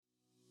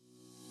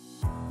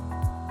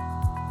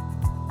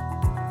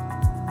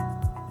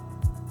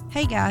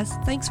Hey guys,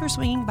 thanks for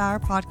swinging by our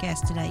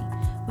podcast today.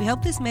 We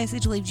hope this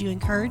message leaves you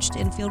encouraged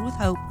and filled with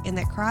hope, and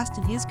that Christ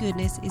and His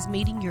goodness is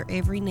meeting your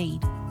every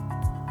need.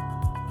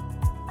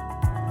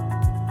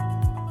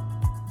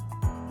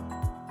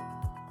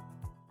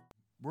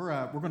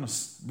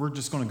 We're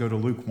just going to go to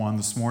Luke 1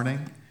 this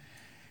morning,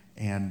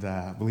 and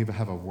I believe I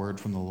have a word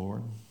from the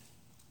Lord.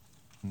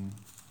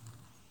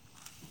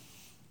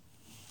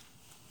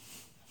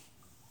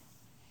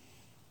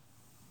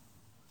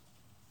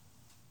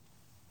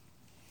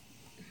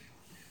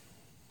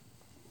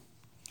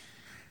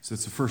 So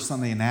it's the first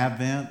Sunday in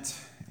Advent,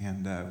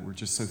 and we're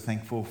just so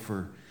thankful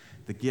for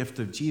the gift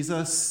of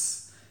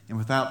Jesus. And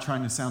without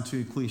trying to sound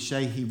too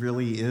cliche, He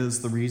really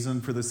is the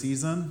reason for the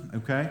season,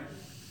 okay?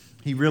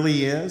 He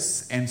really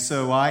is. And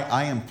so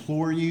I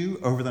implore you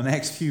over the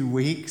next few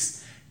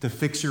weeks to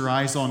fix your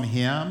eyes on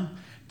Him,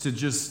 to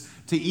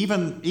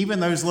even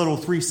those little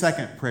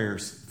 3-second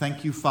prayers.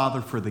 Thank you,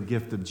 Father, for the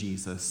gift of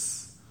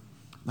Jesus.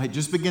 Like,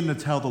 just begin to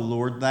tell the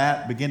Lord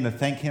that. Begin to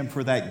thank Him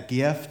for that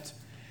gift.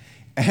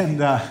 And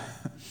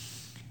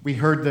we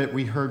heard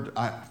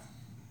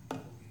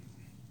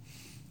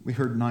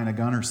Nina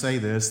Gunner say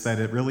this, that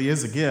it really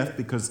is a gift,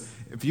 because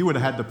if you would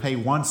have had to pay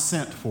 1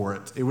 cent for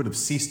it, it would have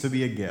ceased to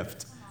be a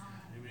gift.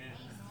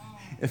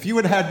 If you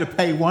would have had to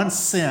pay 1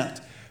 cent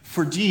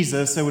for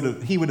Jesus,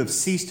 He would have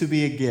ceased to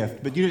be a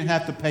gift. But you didn't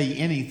have to pay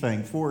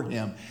anything for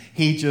Him.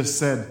 He just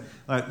said,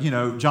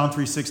 John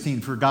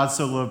 3:16, for God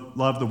so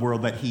loved the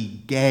world that He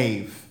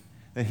gave.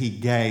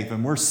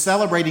 And we're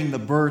celebrating the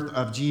birth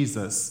of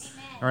Jesus.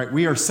 All right,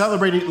 we are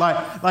celebrating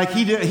like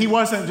He did. He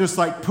wasn't just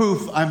like,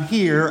 poof, I'm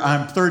here,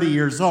 I'm 30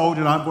 years old,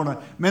 and I'm going to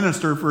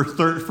minister for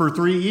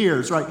 3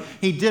 years, right?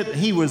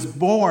 He was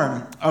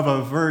born of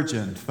a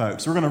virgin,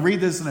 folks. We're going to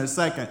read this in a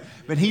second.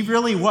 But He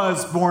really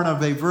was born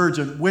of a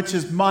virgin, which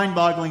is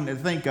mind-boggling to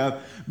think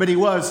of. But He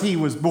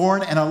was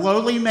born in a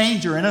lowly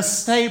manger, in a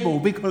stable,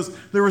 because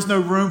there was no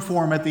room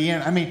for Him at the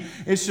end. I mean,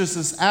 it's just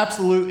this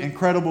absolute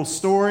incredible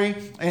story,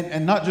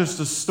 and not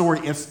just a story.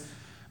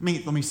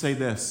 Let me say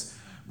this.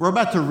 We're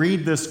about to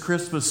read this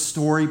Christmas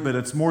story, but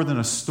it's more than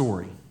a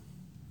story.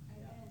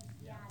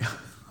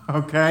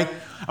 Okay?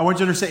 I want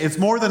you to understand, it's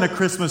more than a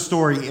Christmas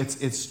story.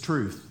 It's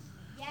truth.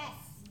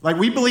 Like,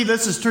 we believe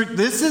this is true.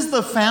 This is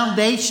the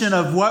foundation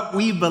of what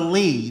we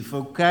believe,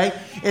 okay?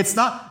 It's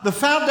not, the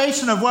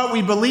foundation of what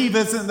we believe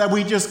isn't that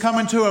we just come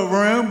into a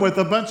room with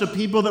a bunch of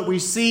people that we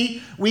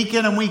see week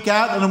in and week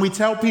out, and then we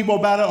tell people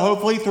about it,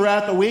 hopefully,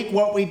 throughout the week,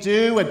 what we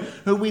do and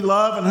who we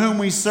love and whom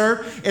we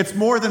serve. It's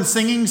more than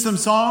singing some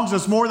songs.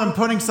 It's more than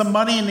putting some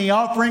money in the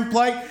offering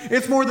plate.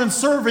 It's more than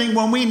serving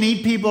when we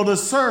need people to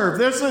serve.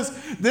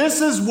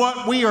 This is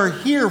what we are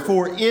here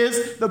for,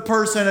 is the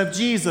person of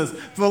Jesus.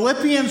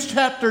 Philippians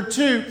chapter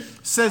 2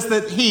 says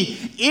that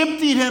He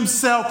emptied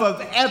Himself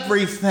of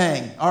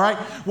everything. All right?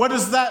 What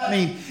does that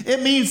mean?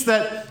 It means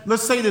that,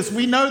 let's say this,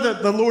 we know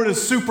that the Lord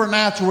is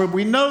supernatural.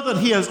 We know that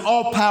He is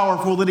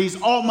all-powerful, that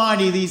He's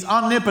almighty, that He's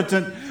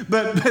omnipotent.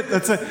 But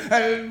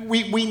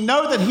we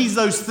know that He's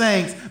those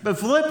things. But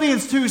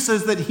Philippians 2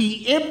 says that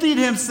He emptied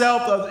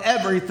Himself of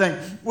everything,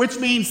 which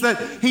means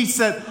that He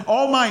said,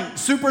 all my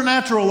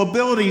supernatural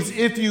abilities,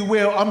 if you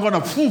will, I'm going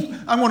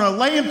to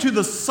lay them to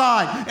the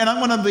side, and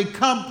I'm going to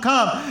come,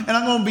 and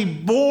I'm going to be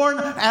born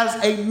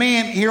as a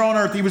man here on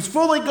earth. He was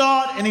fully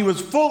God and He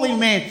was fully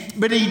man,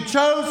 but He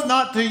chose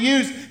not to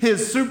use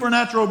His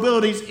supernatural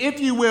abilities, if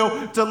you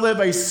will, to live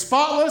a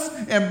spotless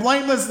and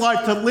blameless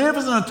life, to live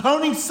as an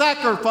atoning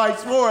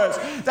sacrifice for us.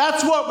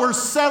 That's what we're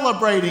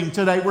celebrating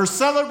today. We're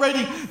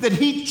celebrating that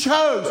He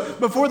chose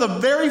before the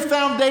very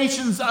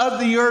foundations of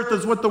the earth,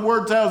 is what the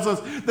Word tells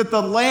us, that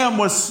the Lamb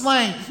was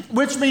slain,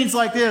 which means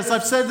like this.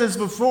 I've said this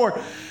before,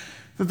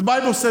 that the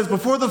Bible says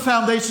before the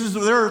foundations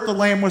of the earth, the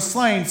Lamb was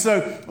slain. So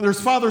there's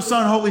Father,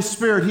 Son, Holy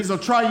Spirit. He's a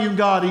triune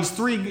God.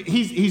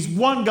 He's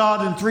one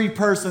God in 3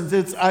 persons.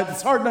 It's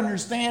hard to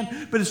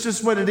understand, but it's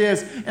just what it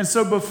is. And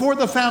so before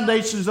the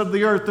foundations of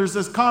the earth, there's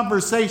this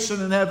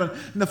conversation in heaven.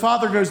 And the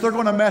Father goes, they're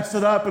going to mess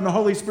it up. And the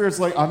Holy Spirit's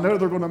like, I know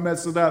they're going to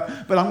mess it up,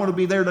 but I'm going to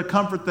be there to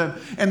comfort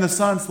them. And the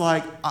Son's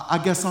like, I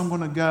guess I'm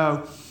going to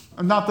go.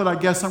 Not that I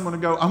guess I'm going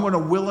to go. I'm going to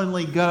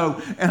willingly go,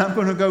 and I'm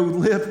going to go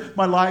live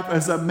my life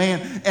as a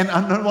man. And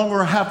I'm no longer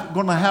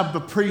going to have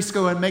the priests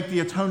go and make the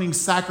atoning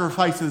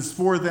sacrifices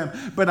for them,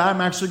 but I'm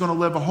actually going to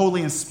live a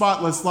holy and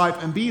spotless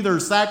life and be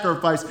their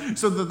sacrifice,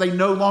 so that they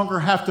no longer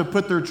have to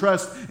put their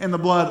trust in the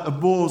blood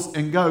of bulls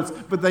and goats,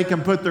 but they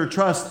can put their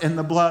trust in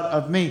the blood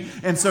of me.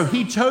 And so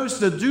He chose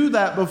to do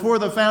that before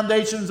the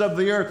foundations of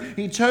the earth.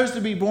 He chose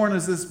to be born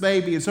as this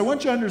baby. And so I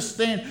want you to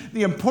understand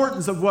the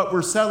importance of what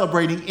we're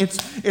celebrating.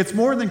 It's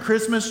more than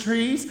Christmas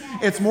trees.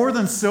 It's more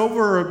than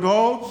silver or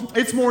gold.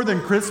 It's more than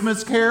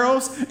Christmas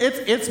carols.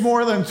 It's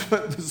more than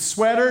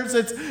sweaters.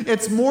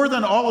 It's more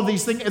than all of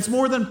these things. It's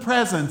more than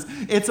presents.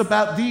 It's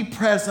about the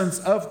presence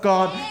of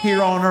God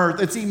here on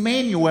earth. It's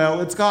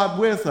Emmanuel. It's God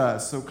with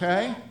us,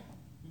 okay?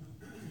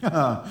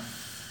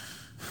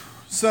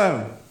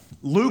 So,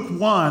 Luke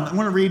 1, I'm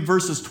going to read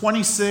verses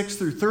 26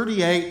 through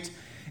 38,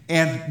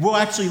 and we'll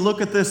actually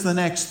look at this the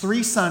next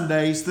 3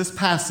 Sundays, this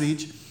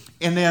passage,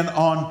 and then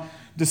on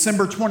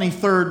December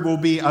 23rd will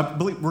be, I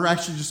believe, we're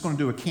actually just going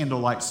to do a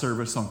candlelight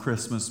service on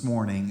Christmas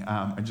morning.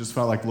 I just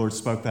felt like the Lord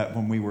spoke that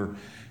when we were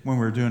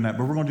doing that.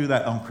 But we're going to do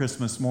that on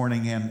Christmas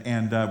morning,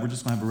 and we're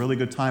just going to have a really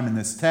good time in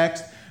this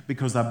text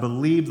because I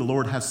believe the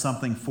Lord has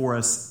something for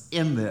us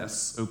in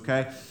this,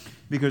 okay?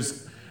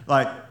 Because,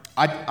 like,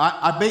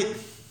 I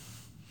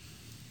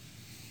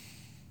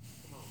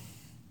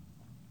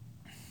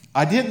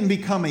didn't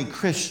become a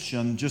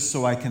Christian just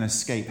so I can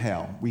escape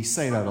hell. We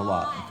say that a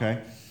lot,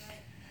 okay?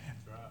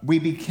 We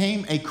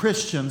became a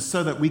Christian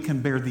so that we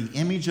can bear the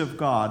image of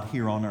God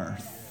here on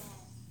earth.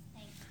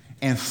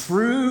 And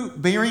through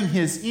bearing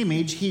His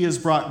image, He has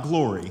brought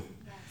glory.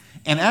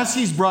 And as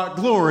He's brought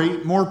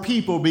glory, more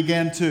people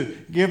began to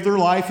give their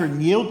life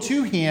and yield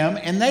to Him,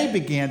 and they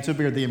began to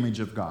bear the image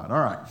of God.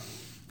 All right.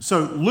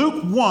 So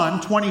Luke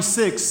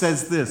 1:26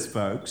 says this,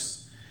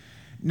 folks.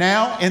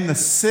 Now in the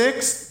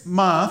 6th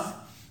month,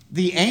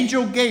 the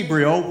angel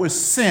Gabriel was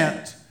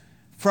sent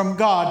from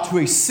God to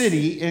a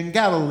city in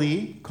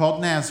Galilee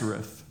called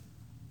Nazareth.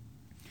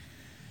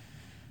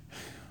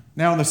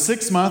 Now in the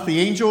 6th month, the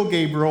angel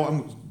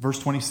Gabriel, verse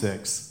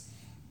 26,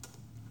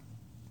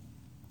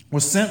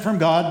 was sent from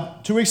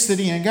God to a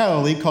city in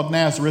Galilee called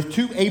Nazareth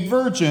to a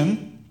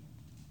virgin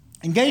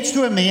engaged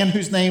to a man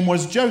whose name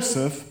was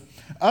Joseph,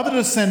 of the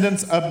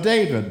descendants of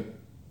David.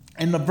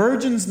 And the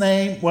virgin's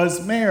name was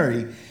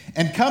Mary.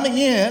 And coming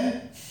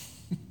in,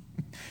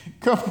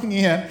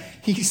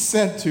 he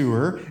said to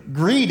her,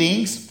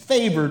 "Greetings,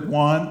 favored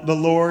one, the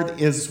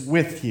Lord is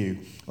with you."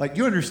 Like,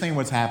 you understand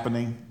what's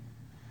happening?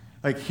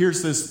 Like,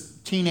 here's this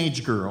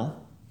teenage girl,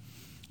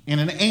 and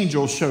an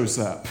angel shows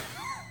up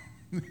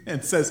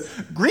and says,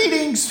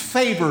 "Greetings,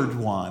 favored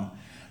one."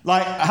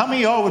 Like, how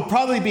many of y'all would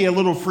probably be a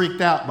little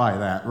freaked out by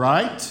that,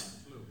 right?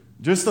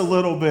 Just a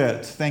little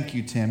bit. Thank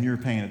you, Tim. You're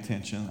paying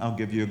attention. I'll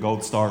give you a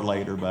gold star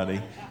later,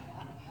 buddy.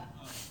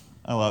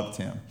 I love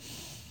Tim.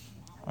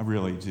 I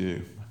really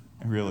do.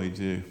 I really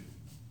do.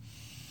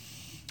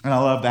 And I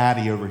loved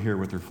Addie over here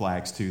with her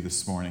flags too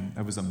this morning.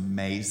 That was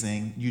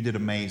amazing. You did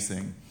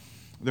amazing.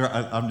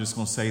 I'm just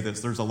going to say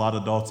this. There's a lot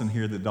of adults in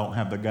here that don't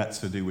have the guts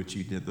to do what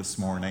you did this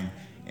morning.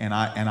 And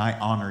I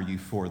honor you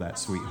for that,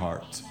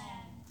 sweetheart.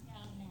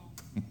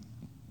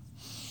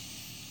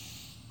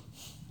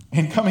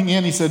 And coming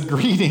in, he said,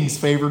 "Greetings,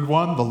 favored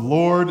one. The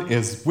Lord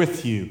is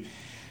with you."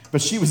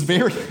 But she was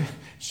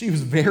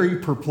very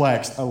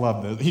perplexed. I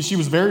love this. She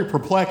was very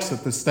perplexed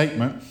at this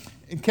statement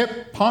and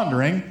kept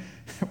pondering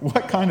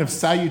what kind of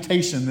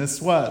salutation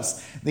this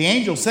was. The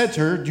angel said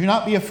to her, "Do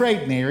not be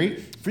afraid,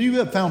 Mary, for you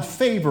have found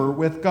favor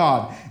with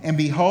God. And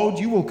behold,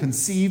 you will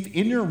conceive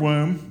in your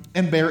womb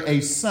and bear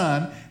a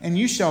son, and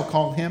you shall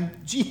call him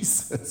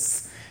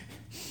Jesus.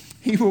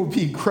 He will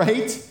be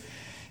great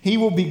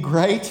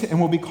and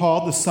will be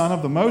called the Son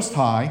of the Most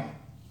High.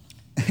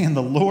 And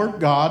the Lord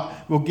God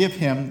will give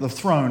him the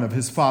throne of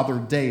his father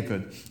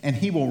David, and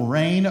he will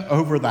reign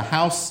over the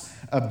house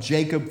of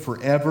Jacob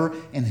forever,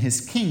 and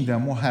his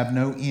kingdom will have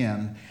no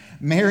end."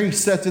 Mary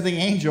said to the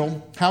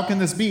angel, "How can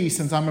this be,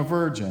 since I'm a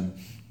virgin?"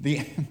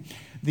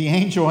 The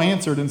angel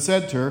answered and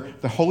said to her,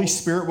 "The Holy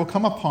Spirit will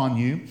come upon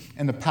you,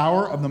 and the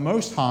power of the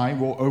Most High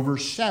will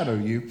overshadow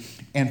you.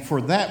 And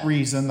for that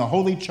reason, the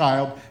Holy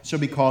Child shall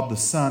be called the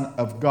Son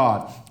of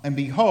God. And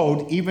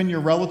behold, even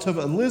your relative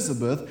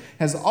Elizabeth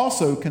has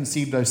also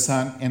conceived a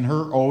son in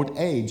her old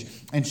age.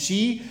 And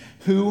she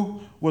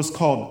who was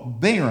called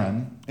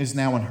barren is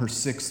now in her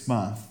 6th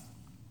month."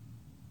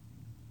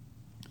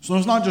 So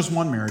there's not just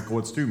one miracle,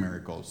 it's 2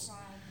 miracles.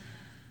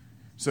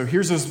 So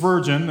here's this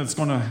virgin that's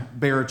going to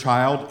bear a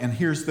child, and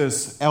here's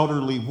this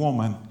elderly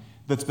woman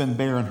that's been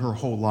barren her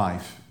whole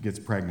life gets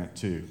pregnant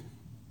too.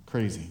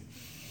 Crazy.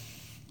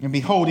 "And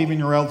behold, even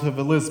your relative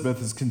Elizabeth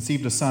has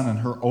conceived a son in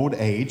her old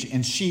age,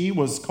 and she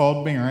was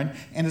called barren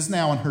and is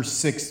now in her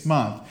 6th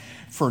month.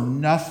 For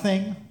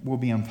nothing will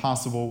be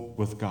impossible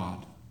with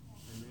God."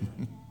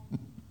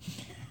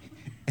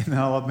 And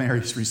I love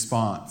Mary's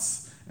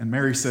response. And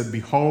Mary said,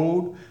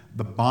 "Behold,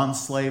 the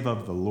bondslave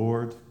of the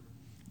Lord.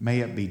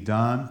 May it be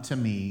done to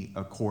me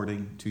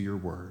according to your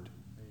word."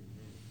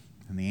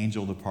 And the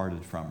angel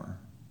departed from her.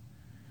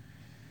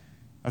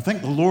 I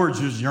think the Lord's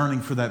just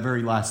yearning for that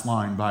very last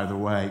line, by the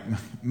way.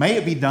 May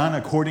it be done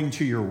according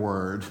to your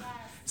word.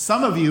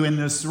 Some of you in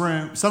this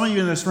room,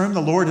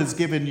 the Lord has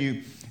given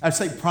you, I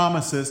say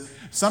promises.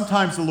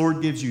 Sometimes the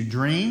Lord gives you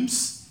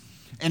dreams.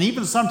 And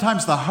even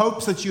sometimes the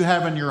hopes that you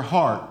have in your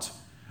heart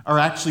are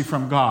actually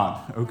from God,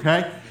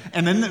 okay?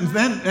 And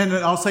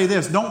then I'll say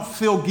this, don't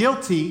feel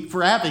guilty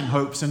for having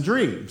hopes and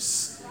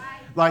dreams.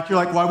 Like you're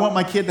like, "Well, I want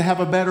my kid to have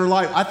a better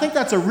life." I think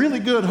that's a really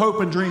good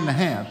hope and dream to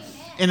have.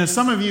 And if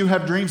some of you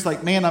have dreams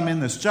like, "Man, I'm in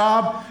this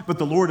job, but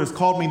the Lord has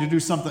called me to do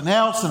something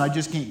else and I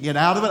just can't get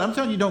out of it," I'm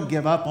telling you, don't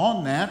give up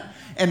on that.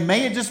 And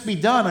may it just be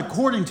done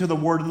according to the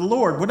word of the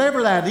Lord.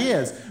 Whatever that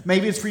is.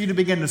 Maybe it's for you to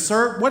begin to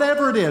serve.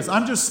 Whatever it is.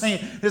 I'm just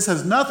saying, this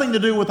has nothing to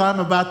do with what I'm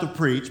about to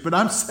preach. But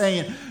I'm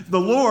saying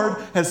the Lord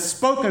has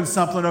spoken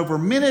something over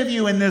many of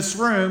you in this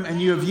room, and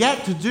you have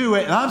yet to do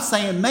it. And I'm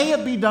saying, may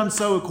it be done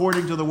so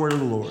according to the word of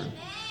the Lord.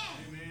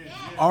 Amen.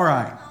 All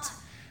right.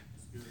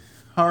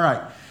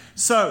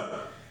 So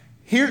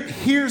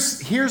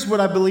here's what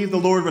I believe the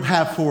Lord would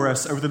have for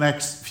us over the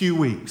next few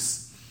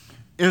weeks.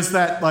 Is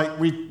that like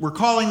we're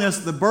calling this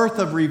the birth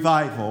of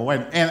revival.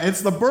 And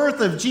it's the birth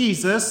of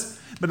Jesus.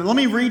 But let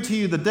me read to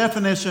you the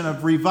definition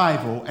of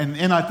revival.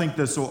 And I think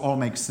this will all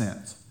make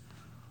sense.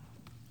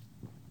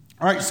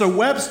 All right, so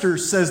Webster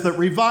says that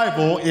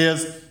revival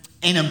is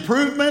an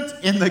improvement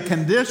in the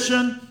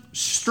condition,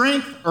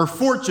 strength, or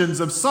fortunes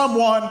of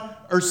someone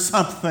or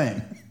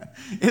something.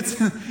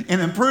 It's an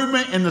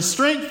improvement in the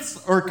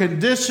strengths or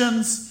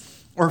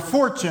conditions or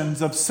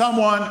fortunes of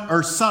someone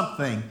or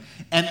something.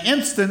 An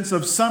instance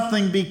of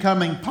something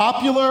becoming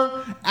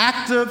popular,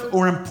 active,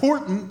 or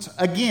important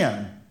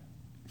again.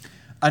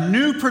 A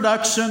new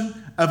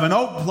production of an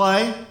old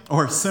play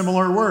or a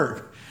similar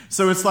work.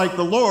 So it's like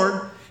the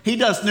Lord, He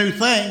does new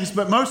things,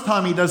 but most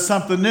time He does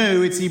something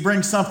new. He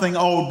brings something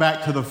old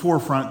back to the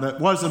forefront that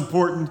was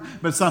important,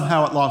 but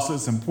somehow it lost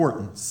its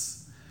importance.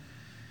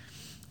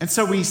 And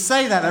so we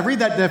say that, I read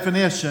that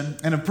definition,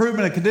 an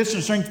improvement of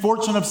condition, strength,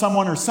 fortune of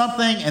someone or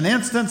something, an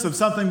instance of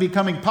something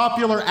becoming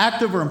popular,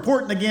 active, or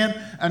important again,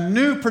 a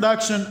new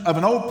production of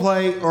an old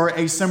play or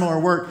a similar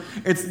work.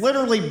 It's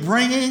literally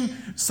bringing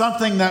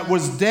something that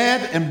was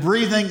dead and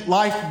breathing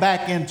life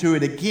back into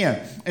it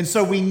again. And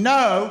so we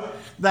know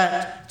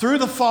that through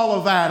the fall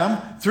of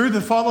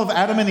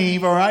Adam and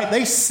Eve, all right,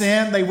 they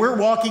sinned. They were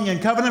walking in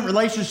covenant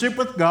relationship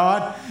with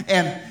God.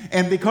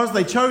 And because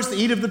they chose to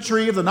eat of the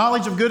tree of the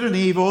knowledge of good and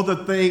evil,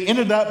 that they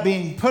ended up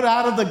being put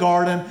out of the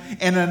garden.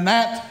 And in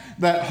that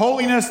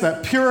holiness,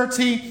 that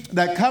purity,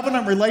 that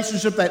covenant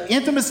relationship, that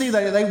intimacy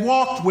that they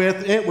walked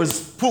with, it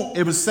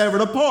was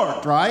severed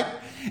apart, right?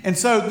 And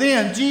so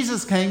then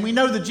Jesus came. We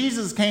know that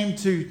Jesus came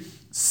to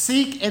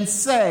seek and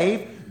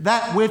save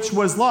that which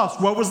was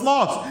lost. What was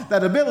lost?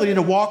 That ability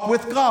to walk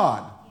with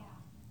God.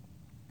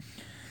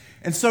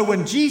 And so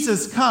when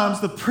Jesus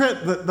comes, the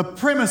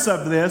premise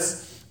of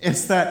this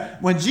is that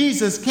when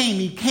Jesus came,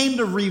 He came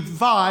to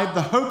revive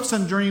the hopes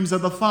and dreams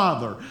of the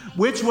Father,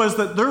 which was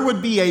that there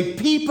would be a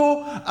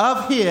people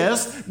of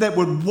His that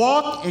would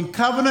walk in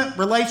covenant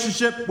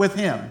relationship with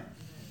Him.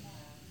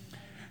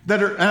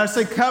 And I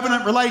say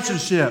covenant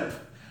relationship.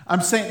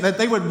 I'm saying that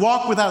they would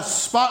walk without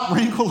spot,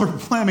 wrinkle, or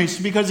blemish,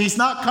 because He's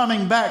not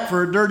coming back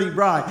for a dirty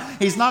bride.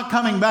 He's not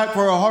coming back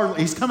for a harlot.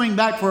 He's coming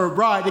back for a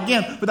bride,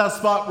 again, without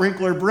spot,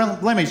 wrinkle, or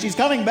blemish. He's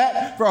coming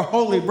back for a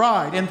holy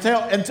bride.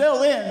 Until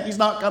then, He's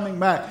not coming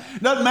back.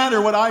 Doesn't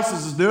matter what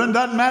ISIS is doing.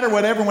 Doesn't matter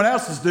what everyone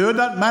else is doing.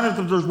 Doesn't matter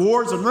if there's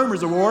wars and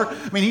rumors of war.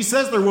 I mean, He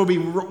says there will be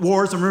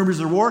wars and rumors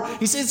of war.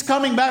 He says He's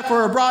coming back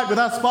for a bride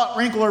without spot,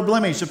 wrinkle, or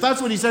blemish. If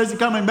that's what He says He's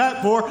coming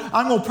back for,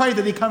 I'm going to pray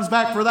that He comes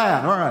back for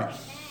that. All right.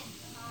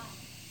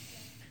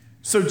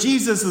 So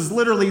Jesus is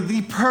literally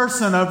the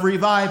person of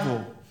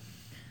revival.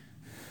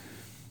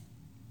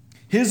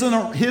 His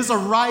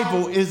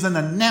arrival is an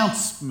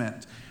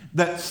announcement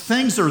that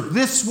things are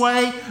this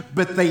way,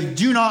 but they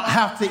do not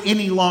have to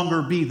any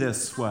longer be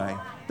this way.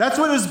 That's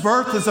what His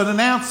birth is, an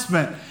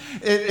announcement.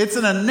 It's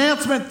an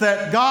announcement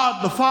that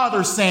God the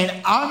Father is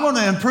saying, I'm going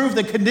to improve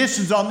the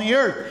conditions on the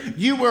earth.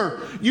 You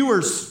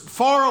were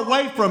far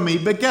away from me,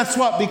 but guess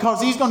what?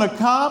 Because He's going to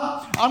come,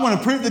 I'm going to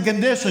improve the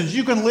conditions.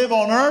 You can live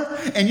on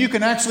earth, and you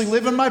can actually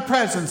live in my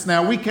presence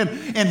now. We can,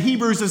 in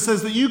Hebrews it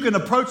says that you can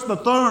approach the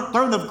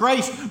throne of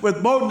grace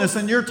with boldness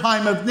in your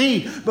time of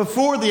need.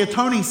 Before the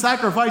atoning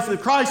sacrifice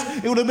of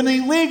Christ, it would have been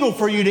illegal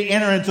for you to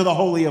enter into the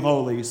Holy of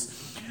Holies.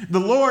 The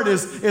Lord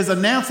is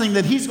announcing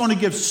that He's going to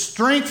give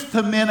strength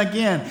to men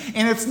again.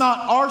 And it's not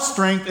our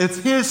strength, it's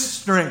His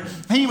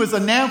strength. He was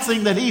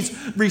announcing that He's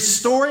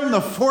restoring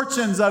the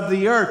fortunes of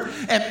the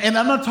earth. And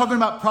I'm not talking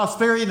about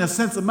prosperity in a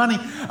sense of money.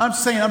 I'm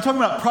talking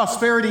about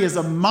prosperity as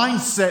a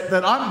mindset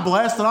that I'm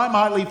blessed and I'm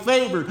highly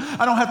favored.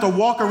 I don't have to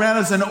walk around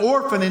as an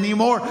orphan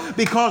anymore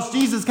because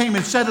Jesus came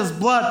and shed His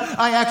blood.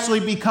 I actually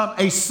become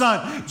a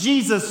son.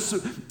 Jesus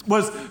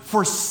was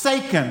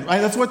forsaken, right?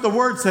 That's what the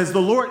word says. The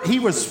Lord, He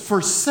was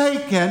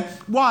forsaken.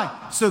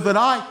 Why? So that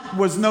I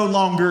was no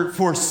longer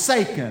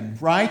forsaken,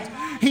 right?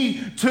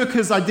 He took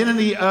His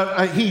identity,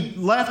 He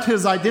left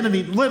His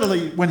identity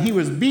literally when He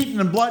was beaten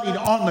and bloodied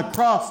on the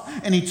cross,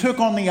 and He took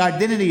on the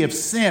identity of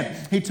sin.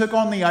 He took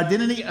on the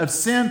identity of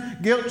sin,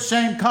 guilt,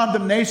 shame,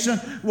 condemnation.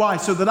 Why?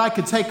 So that I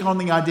could take on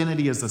the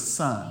identity as a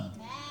son.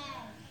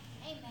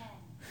 Amen.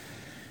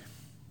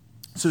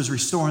 So He's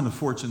restoring the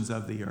fortunes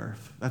of the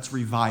earth. That's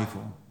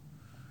revival.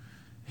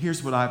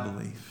 Here's what I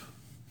believe.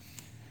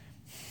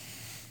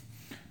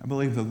 I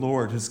believe the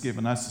Lord has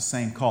given us the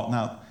same call.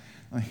 Now,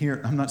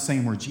 here, I'm not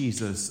saying we're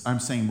Jesus. I'm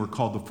saying we're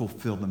called to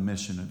fulfill the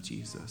mission of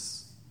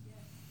Jesus.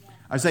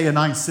 Isaiah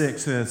 9:6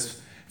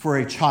 says, for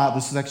a child,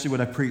 this is actually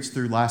what I preached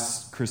through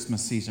last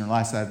Christmas season, or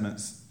last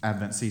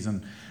Advent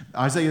season.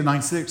 Isaiah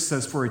 9:6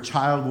 says, for a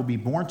child will be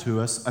born to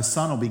us, a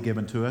son will be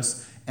given to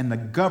us, and the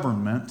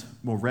government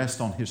will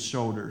rest on His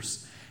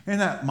shoulders. Isn't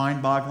that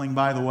mind-boggling,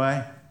 by the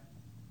way?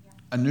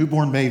 A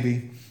newborn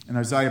baby, and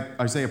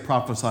Isaiah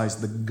prophesies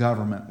the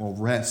government will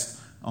rest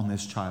on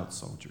this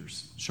child's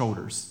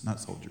shoulders, not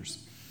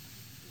soldiers.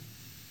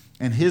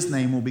 And His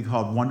name will be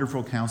called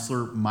Wonderful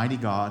Counselor, Mighty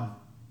God,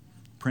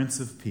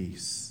 Prince of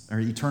Peace, or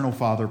Eternal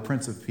Father,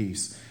 Prince of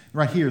Peace.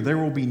 Right here, there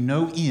will be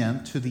no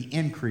end to the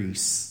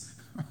increase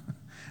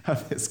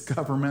of his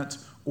government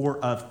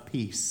or of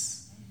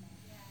peace.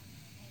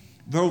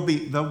 There'll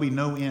be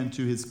no end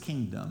to his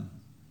kingdom.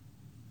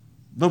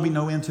 There'll be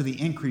no end to the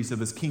increase of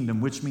his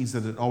kingdom, which means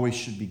that it always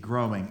should be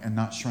growing and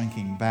not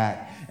shrinking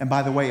back. And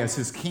by the way, as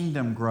his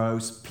kingdom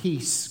grows,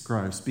 peace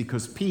grows,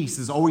 because peace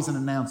is always an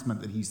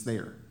announcement that he's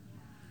there.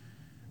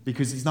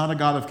 Because he's not a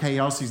God of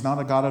chaos. He's not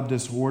a God of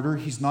disorder.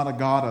 He's not a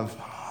God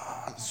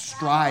of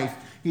strife.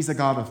 He's a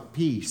God of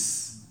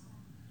peace.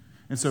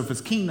 And so if his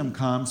kingdom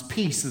comes,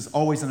 peace is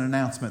always an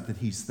announcement that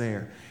he's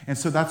there. And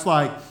so that's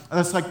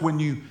like when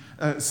you,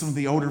 some of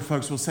the older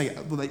folks will say,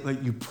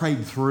 like you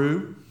prayed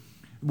through.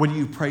 What do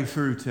you pray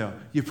through till?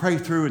 You pray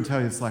through until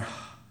it's like,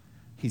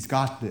 he's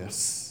got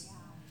this.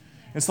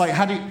 It's like,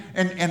 how do you,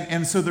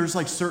 and so there's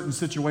like certain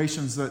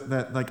situations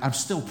that like I'm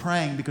still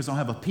praying because I don't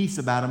have a peace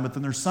about them, but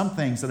then there's some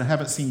things that I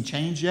haven't seen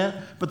change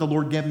yet, but the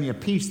Lord gave me a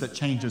peace that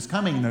change is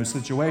coming in those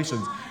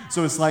situations.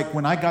 So it's like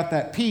when I got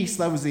that peace,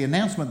 that was the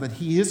announcement that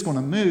he is going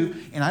to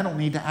move, and I don't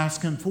need to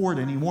ask him for it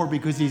anymore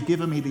because he's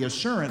given me the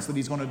assurance that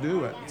he's going to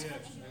do it.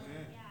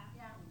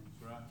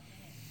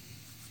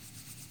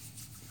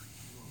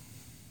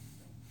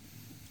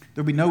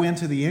 There'll be no end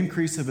to the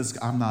increase of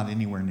his... I'm not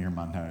anywhere near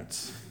my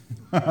notes.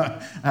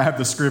 I have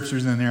the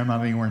scriptures in there. I'm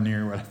not anywhere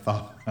near what I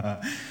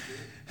thought.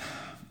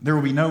 There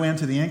will be no end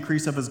to the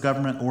increase of his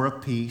government or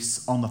of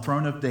peace on the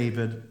throne of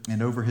David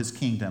and over his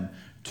kingdom,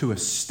 to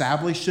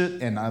establish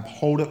it and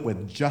uphold it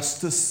with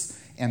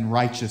justice and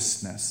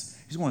righteousness.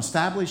 He's going to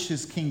establish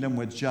his kingdom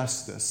with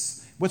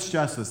justice. What's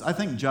justice? I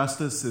think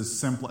justice is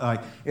simply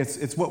like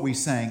it's what we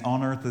sang,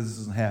 on earth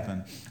as in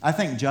heaven. I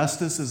think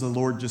justice is the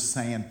Lord just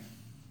saying,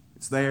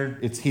 it's there,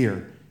 it's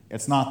here.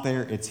 It's not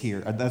there, it's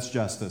here. That's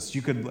justice.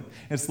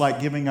 It's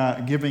like giving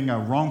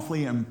a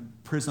wrongfully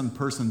imprisoned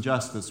person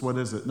justice. What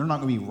is it? They're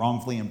not going to be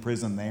wrongfully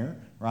imprisoned there,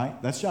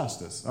 right? That's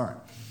justice. All right.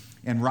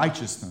 And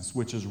righteousness,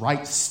 which is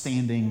right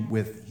standing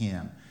with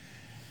him.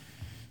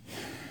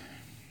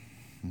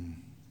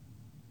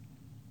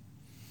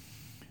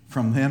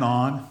 From then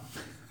on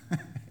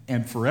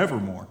and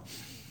forevermore.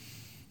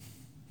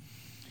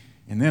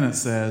 And then it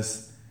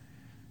says,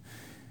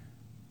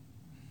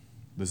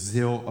 the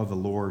zeal of the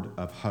Lord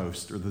of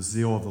hosts, or the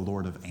zeal of the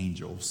Lord of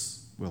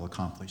angels, will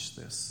accomplish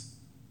this.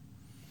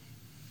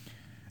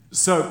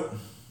 So,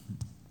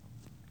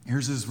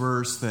 here's this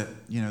verse that,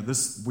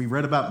 we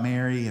read about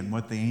Mary and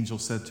what the angel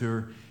said to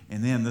her,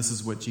 and then this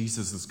is what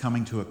Jesus is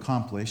coming to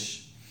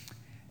accomplish.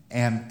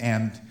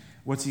 And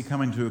what's he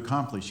coming to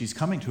accomplish? He's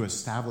coming to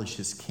establish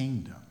his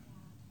kingdom,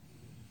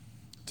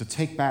 to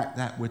take back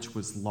that which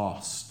was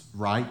lost,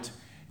 right?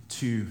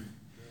 To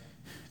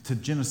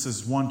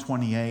Genesis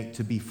 1:28,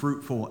 to be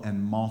fruitful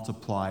and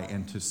multiply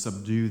and to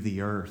subdue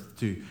the earth,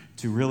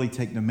 to really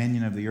take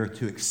dominion of the earth,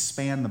 to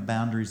expand the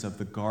boundaries of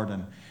the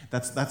garden.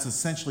 That's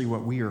essentially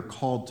what we are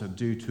called to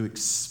do, to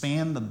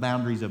expand the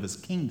boundaries of his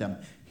kingdom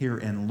here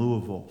in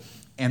Louisville.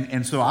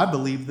 And so I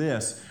believe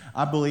this.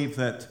 I believe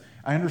that,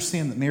 I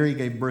understand that Mary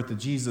gave birth to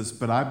Jesus,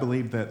 but I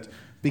believe that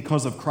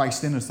because of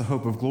Christ in us, the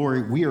hope of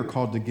glory, we are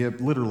called to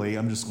give, literally,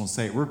 I'm just going to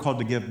say it, we're called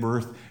to give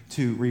birth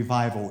to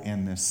revival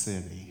in this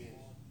city.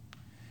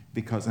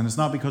 And it's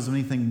not because of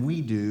anything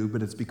we do,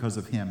 but it's because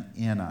of him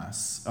in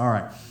us. All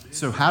right.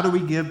 So how do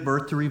we give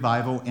birth to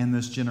revival in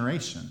this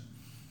generation?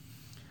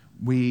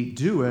 We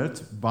do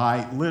it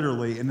by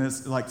literally, and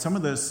this, like some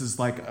of this is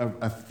like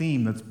a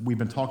theme that we've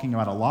been talking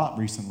about a lot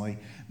recently,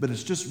 but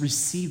it's just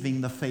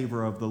receiving the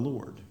favor of the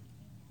Lord.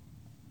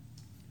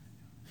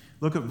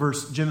 Look at Luke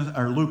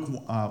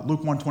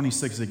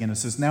 1:26 again. It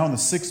says, now in the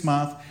 6th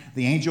month,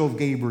 the angel of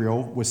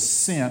Gabriel was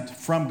sent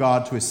from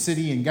God to a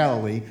city in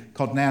Galilee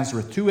called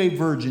Nazareth, to a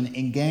virgin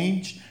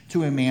engaged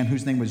to a man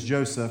whose name was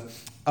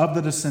Joseph, of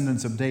the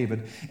descendants of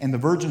David. And the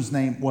virgin's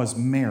name was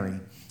Mary.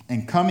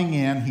 And coming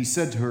in, he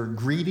said to her,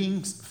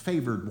 greetings,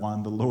 favored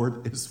one, the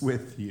Lord is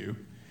with you.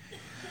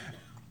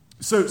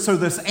 So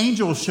this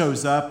angel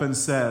shows up and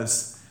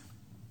says,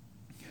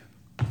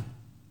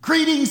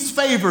 greetings,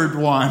 favored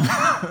one,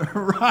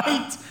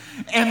 right?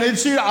 And then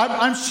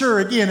I'm sure,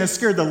 again, it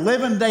scared the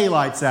living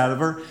daylights out of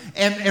her.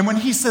 And when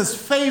he says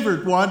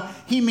favored one,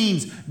 he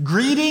means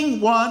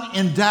greeting one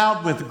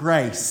endowed with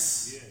grace.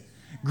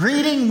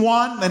 Greeting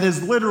one that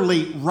is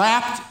literally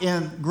wrapped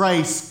in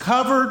grace,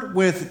 covered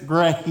with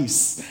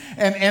grace.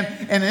 And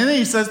then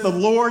he says, the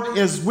Lord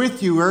is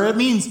with you. Or it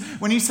means,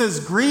 when he says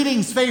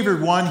greetings,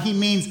 favored one, he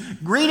means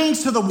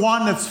greetings to the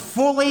one that's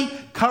fully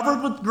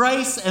covered with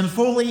grace and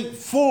fully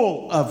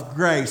full of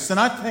grace. And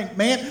I think,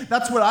 man,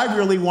 that's what I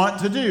really want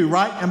to do,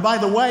 right? And by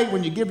the way,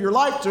 when you give your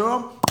life to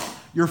him,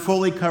 you're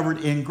fully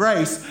covered in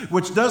grace,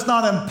 which does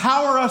not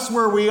empower us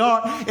where we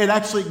are.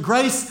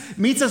 Grace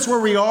meets us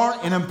where we are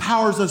and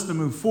empowers us to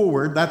move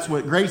forward. That's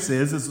what grace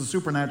is. It's a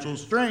supernatural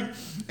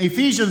strength.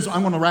 Ephesians,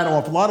 I'm going to rattle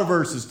off a lot of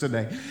verses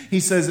today. He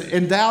says,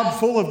 endowed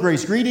full of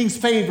grace. Greetings,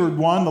 favored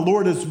one. The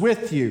Lord is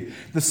with you.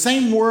 The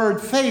same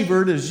word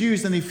favored is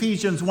used in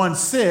Ephesians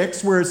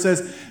 1:6, where it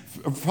says,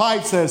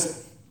 5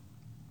 says,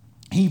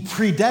 He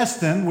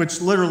predestined,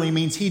 which literally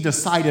means he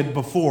decided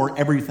before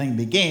everything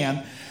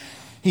began.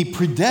 He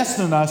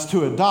predestined us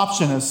to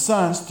adoption as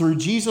sons through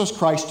Jesus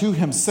Christ to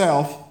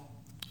himself,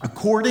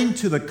 according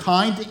to the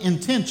kind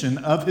intention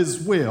of his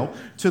will,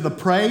 to the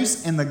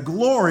praise and the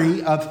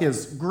glory of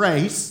his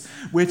grace,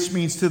 which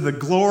means to the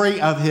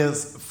glory of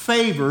his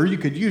favor. You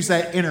could use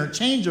that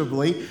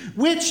interchangeably,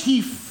 which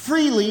he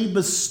freely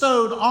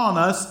bestowed on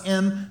us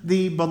in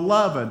the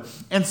beloved.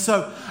 And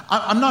so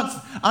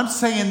I'm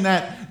saying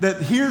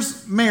that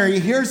here's Mary,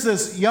 here's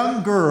this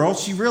young girl.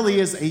 She really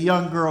is a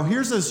young girl.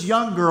 Here's this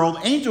young girl.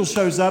 The angel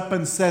shows up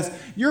and says,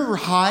 you're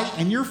high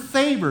and you're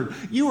favored.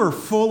 You are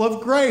full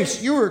of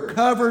grace. You are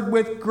covered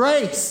with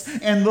grace,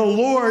 and the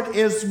Lord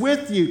is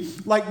with you.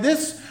 Like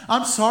this,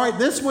 I'm sorry,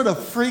 this would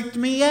have freaked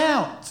me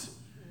out.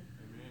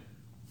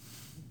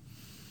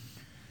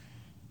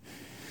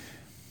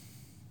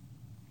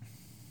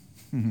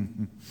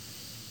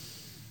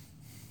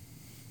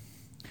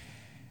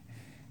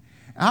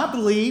 I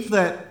believe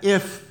that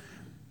if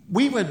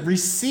we would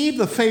receive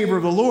the favor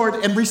of the Lord,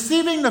 and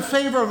receiving the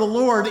favor of the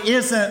Lord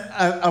isn't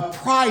a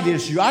pride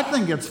issue. I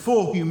think it's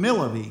full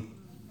humility.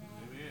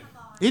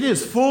 It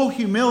is full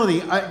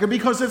humility,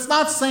 because it's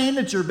not saying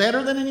that you're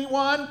better than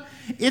anyone.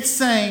 It's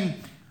saying,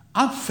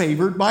 I'm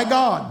favored by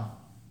God.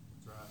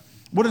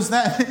 What is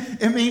that?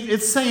 I mean,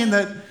 it's saying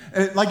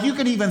that, like, you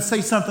can even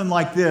say something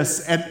like this,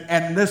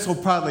 and this will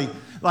probably,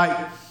 like,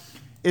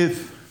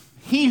 if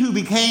he who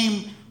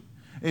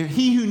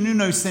knew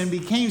no sin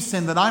became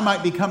sin, that I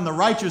might become the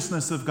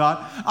righteousness of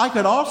God. I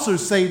could also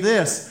say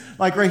this,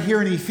 like right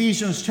here in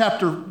Ephesians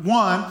chapter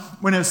 1,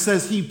 when it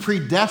says he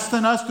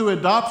predestined us to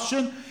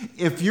adoption.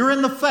 If you're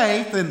in the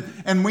faith,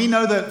 and we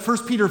know that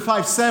 1 Peter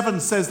 5:7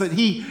 says that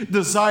he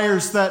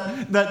desires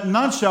that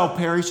none shall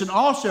perish and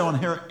all shall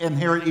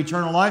inherit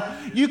eternal life.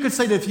 You could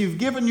say that if you've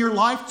given your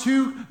life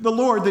to the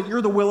Lord, that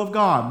you're the will of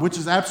God, which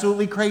is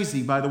absolutely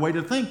crazy, by the way,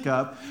 to think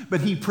of.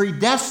 But he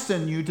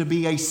predestined you to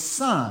be a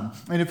son.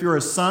 And if you're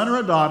a son or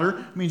a daughter,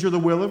 it means you're the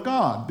will of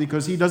God,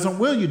 because he doesn't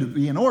will you to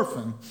be an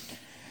orphan.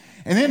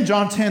 And then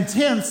John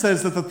 10:10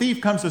 says that the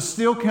thief comes to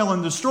steal, kill,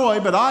 and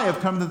destroy, but I have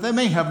come that they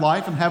may have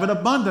life and have it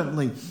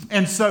abundantly.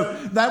 And so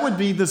that would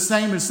be the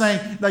same as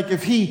saying, like,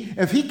 if he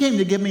came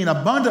to give me an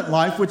abundant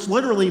life, which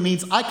literally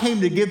means I came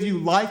to give you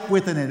life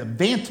with an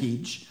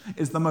advantage,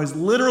 is the most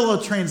literal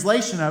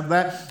translation of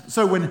that.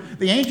 So when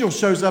the angel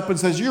shows up and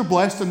says, you're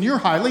blessed and you're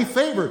highly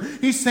favored,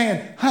 he's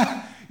saying,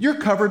 you're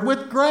covered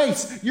with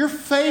grace. You're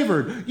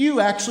favored.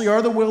 You actually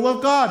are the will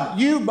of God.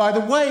 You, by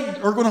the way,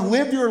 are going to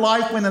live your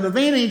life with an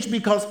advantage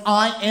because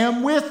I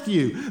am with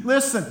you.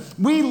 Listen,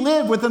 we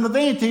live with an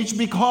advantage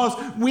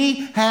because we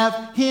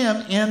have him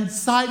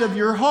inside of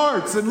your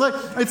hearts. And look,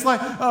 it's like,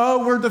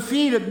 oh, we're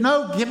defeated.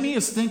 No, give me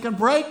a stinking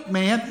break,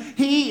 man.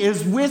 He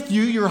is with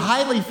you. You're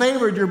highly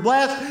favored. You're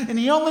blessed. And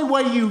the only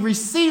way you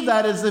receive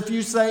that is if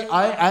you say,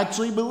 I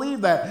actually believe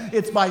that.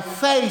 It's by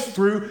faith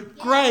through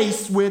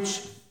grace,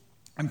 which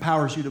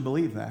empowers you to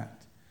believe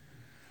that.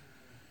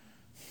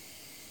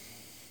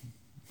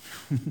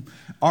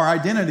 Our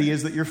identity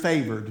is that you're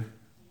favored.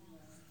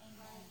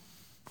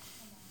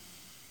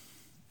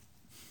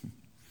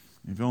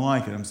 If you don't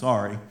like it, I'm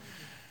sorry.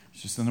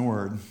 It's just in the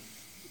Word.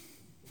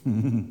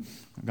 I've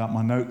got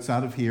my notes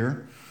out of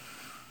here.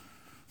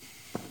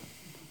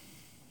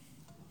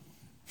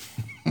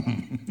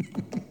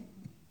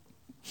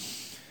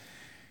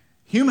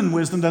 Human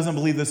wisdom doesn't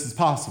believe this is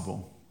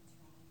possible.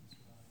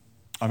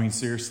 I mean,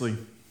 seriously.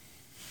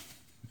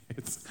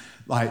 It's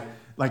like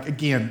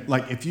again,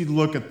 like if you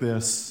look at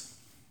this,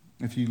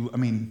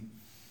 an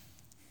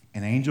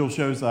angel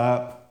shows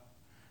up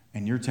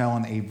and you're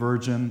telling a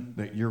virgin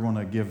that you're going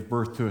to give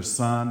birth to a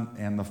son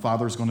and the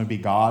father's going to be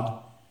God.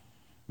 I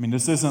mean,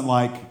 this isn't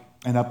like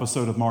an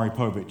episode of Maury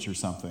Povich or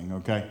something,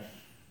 okay?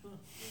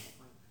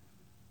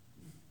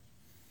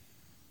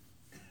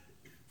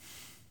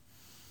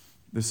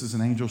 This is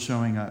an angel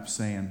showing up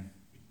saying,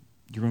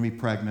 you're going to be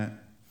pregnant,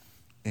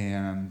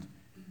 and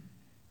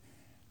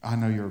I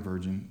know you're a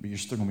virgin, but you're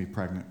still going to be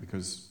pregnant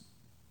because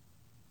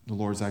the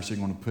Lord's actually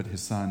going to put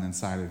his son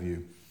inside of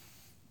you.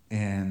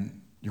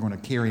 And you're going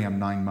to carry him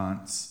 9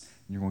 months,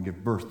 and you're going to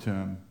give birth to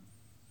him,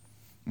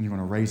 and you're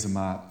going to raise him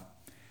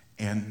up.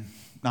 And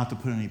not to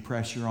put any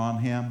pressure on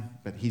him,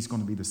 but he's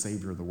going to be the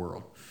Savior of the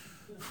world.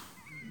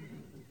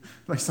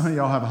 Like some of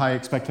y'all have a high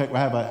expectation. I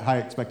have a high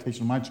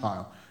expectation of my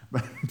child.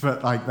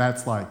 But like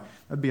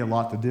that'd be a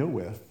lot to deal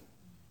with.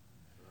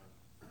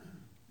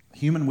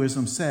 Human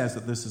wisdom says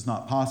that this is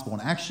not possible.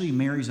 And actually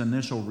Mary's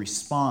initial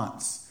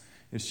response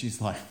is she's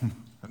like,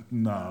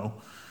 no.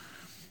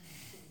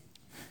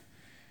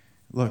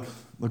 Look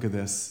at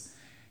this.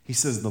 He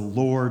says, the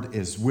Lord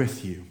is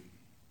with you.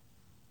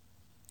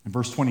 In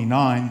verse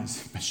 29,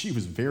 she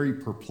was very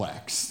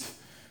perplexed.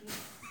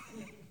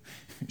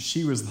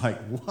 She was like,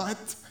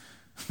 what?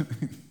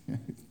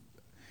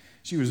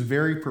 She was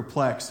very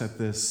perplexed at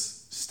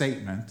this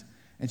statement.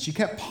 And she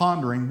kept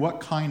pondering what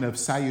kind of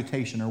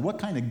salutation or what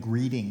kind of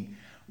greeting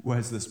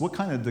was this? What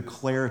kind of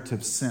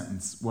declarative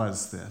sentence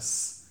was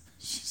this?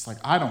 She's like,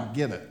 I don't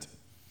get it.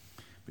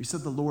 But he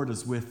said, the Lord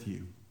is with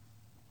you.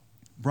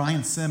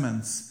 Brian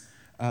Simmons,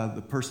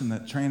 the person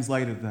that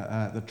translated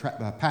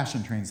the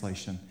Passion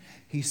Translation,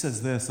 he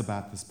says this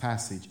about this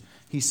passage.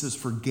 He says,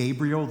 for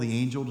Gabriel, the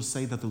angel, to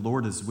say that the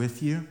Lord is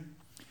with you,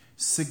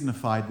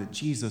 signified that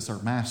Jesus, our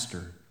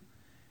master,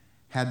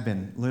 had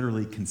been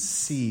literally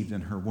conceived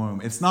in her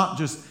womb. It's not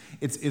just,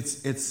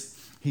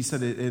 he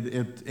said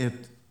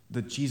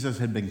that Jesus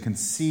had been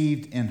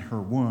conceived in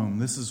her womb.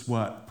 This is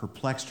what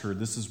perplexed her.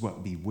 This is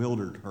what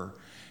bewildered her.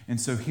 And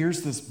so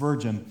here's this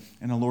virgin,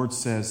 and the Lord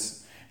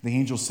says, the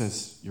angel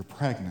says, you're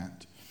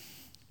pregnant.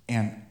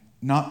 And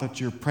not that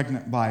you're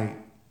pregnant by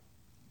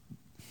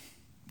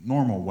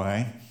normal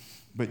way,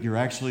 but you're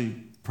actually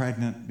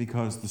pregnant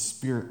because the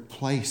Spirit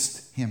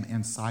placed him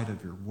inside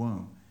of your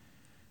womb.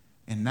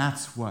 And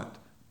that's what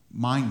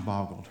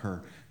mind-boggled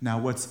her. Now,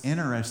 what's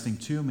interesting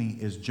to me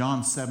is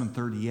John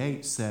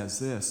 7:38 says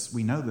this.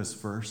 We know this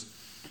verse,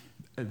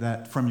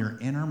 that from your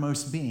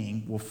innermost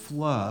being will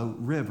flow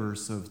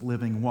rivers of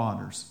living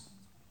waters.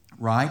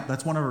 Right?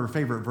 That's one of our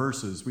favorite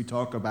verses. We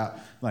talk about,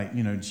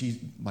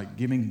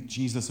 giving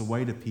Jesus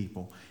away to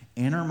people.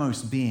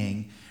 Innermost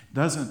being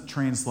doesn't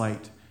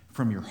translate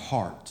from your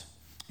heart.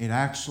 It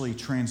actually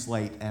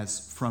translates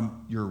as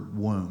from your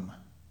womb.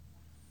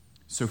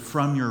 So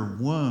from your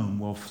womb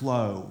will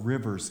flow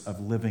rivers of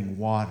living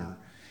water.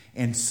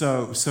 And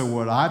so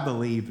what I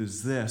believe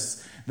is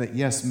this, that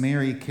yes,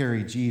 Mary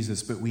carried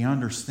Jesus, but we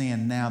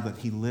understand now that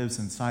he lives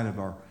inside of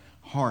our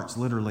hearts,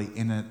 literally,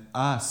 and that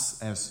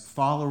us as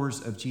followers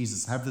of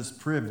Jesus have this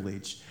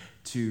privilege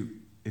to,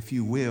 if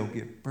you will,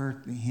 give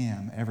birth to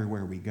him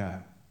everywhere we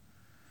go.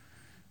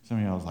 Some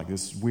of y'all was like,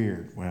 this is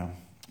weird. Well,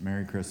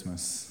 Merry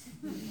Christmas.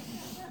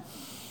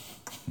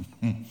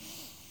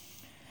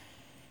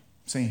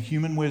 Saying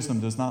human wisdom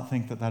does not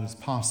think that that is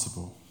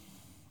possible.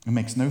 It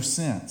makes no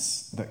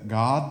sense that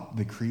God,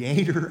 the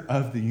creator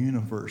of the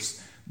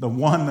universe, the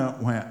one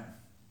that went,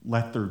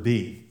 let there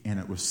be, and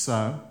it was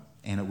so,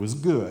 and it was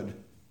good,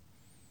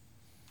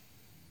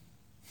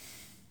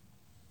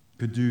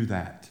 could do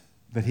that.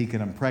 That he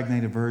could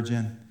impregnate a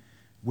virgin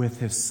with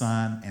his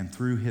son, and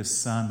through his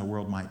son the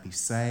world might be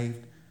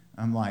saved.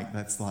 I'm like,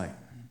 that's like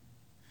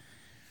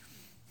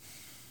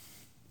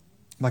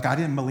I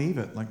didn't believe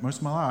it. Like most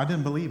of my life, I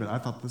didn't believe it. I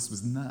thought this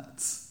was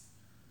nuts.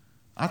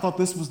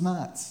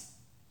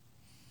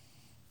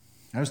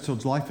 That was till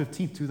July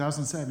 15th,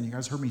 2007. You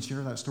guys heard me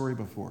share that story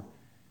before.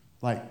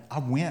 Like, I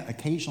went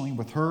occasionally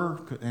with her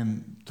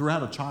and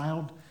throughout a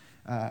child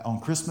on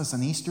Christmas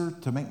and Easter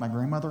to make my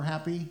grandmother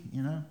happy,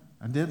 you know.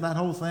 I did that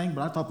whole thing,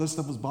 but I thought this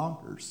stuff was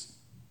bonkers.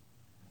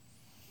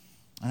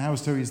 And I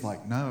was told, he's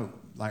like, no.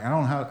 Like, I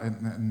don't know how,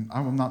 and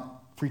I'm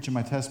not preaching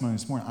my testimony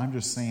this morning. I'm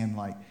just saying,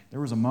 like, there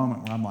was a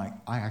moment where I'm like,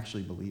 I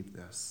actually believe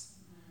this.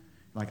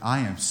 Like, I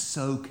am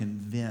so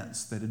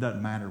convinced that it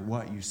doesn't matter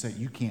what you say.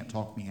 You can't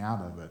talk me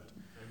out of it.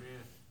 Amen.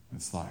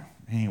 It's like,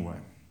 anyway.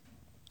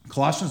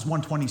 Colossians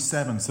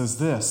 1:27 says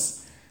this,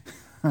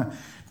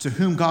 to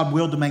whom God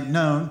willed to make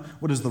known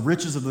what is the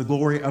riches of the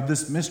glory of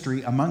this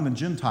mystery among the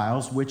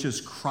Gentiles, which is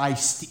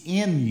Christ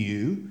in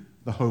you,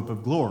 the hope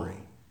of glory.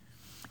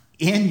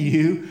 In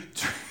you,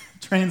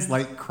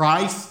 translate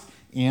Christ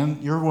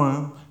in your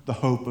womb, the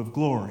hope of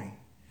glory.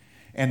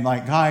 And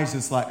like, guys,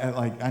 it's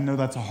like I know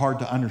that's hard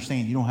to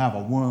understand. You don't have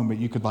a womb, but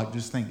you could like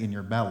just think in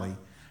your belly,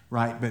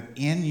 right? But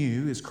in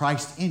you is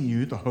Christ in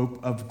you, the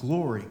hope of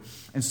glory.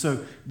 And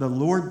so the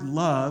Lord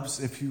loves,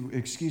 if you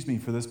excuse me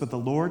for this, but the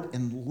Lord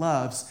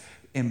loves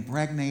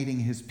impregnating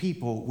his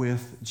people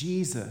with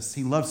Jesus.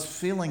 He loves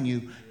filling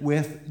you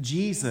with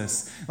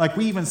Jesus. Like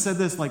we even said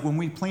this, like when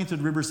we planted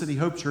River City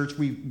Hope Church,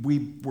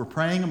 we were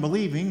praying and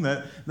believing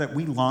that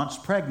we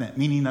launched pregnant,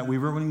 meaning that we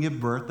were going to give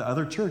birth to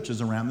other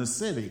churches around the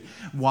city.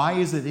 Why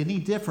is it any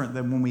different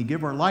than when we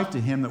give our life to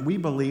him, that we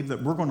believe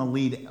that we're going to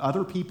lead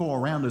other people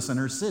around us in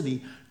our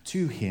city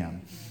to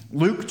him?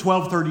 Luke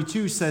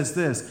 12:32 says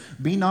this,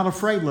 be not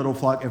afraid, little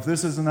flock. If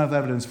this is enough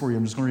evidence for you,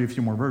 I'm just going to read a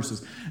few more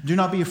verses. Do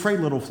not be afraid,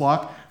 little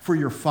flock, for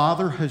your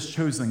Father has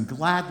chosen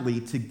gladly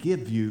to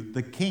give you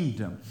the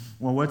kingdom.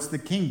 Well, what's the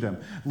kingdom?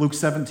 Luke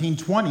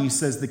 17:20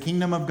 says, the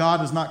kingdom of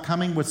God is not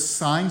coming with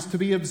signs to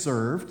be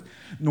observed,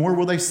 nor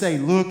will they say,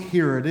 look,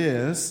 here it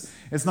is.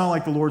 It's not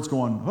like the Lord's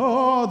going,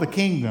 oh, the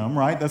kingdom,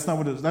 right? That's not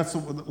what it is. That's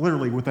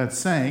literally what that's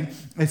saying.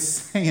 It's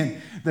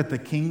saying that the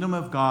kingdom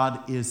of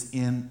God is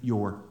in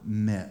your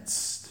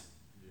midst.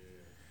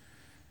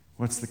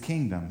 What's the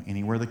kingdom?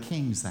 Anywhere the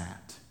king's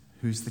at.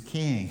 Who's the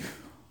king?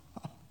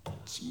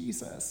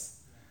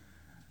 Jesus.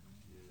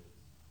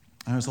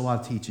 There's a lot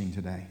of teaching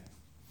today.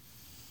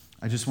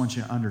 I just want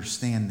you to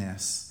understand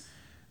this,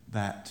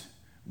 that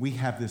we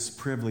have this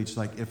privilege,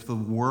 like if the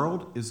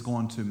world is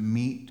going to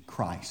meet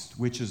Christ,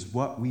 which is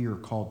what we are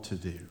called to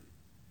do.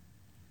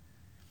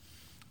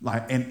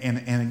 Like, and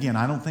again,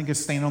 I don't think it's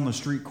staying on the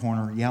street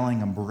corner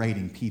yelling and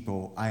berating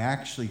people. I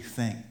actually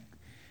think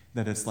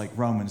that it's like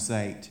Romans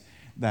 8,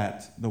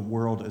 that the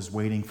world is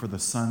waiting for the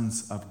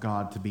sons of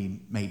God to be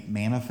made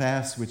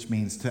manifest, which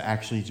means to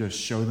actually just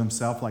show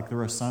themselves like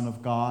they're a son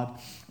of God.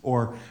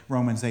 Or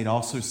Romans 8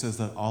 also says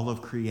that all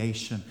of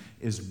creation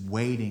is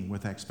waiting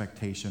with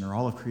expectation, or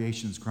all of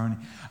creation is groaning.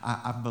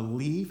 I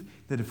believe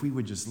that if we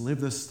would just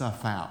live this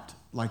stuff out,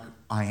 like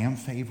I am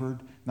favored,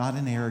 not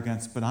in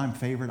arrogance, but I'm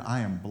favored, I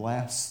am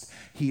blessed.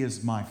 He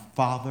is my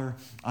father,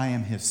 I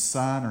am his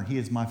son, or he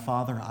is my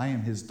father, I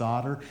am his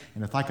daughter.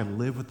 And if I could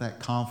live with that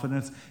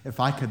confidence, if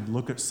I could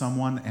look at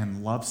someone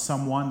and love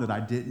someone that I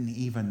didn't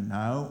even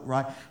know,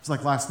 right? It was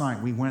like last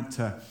night,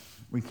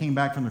 we came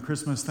back from the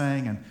Christmas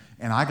thing,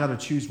 and I got to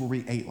choose where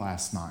we ate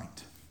last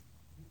night.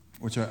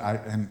 Which I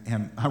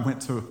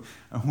went to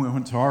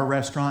our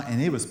restaurant,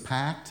 and it was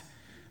packed.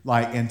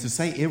 And to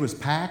say it was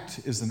packed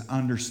is an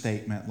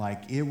understatement.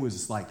 It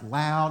was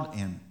loud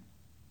and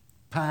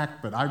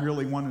packed, but I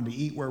really wanted to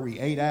eat where we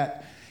ate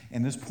at.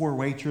 And this poor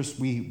waitress,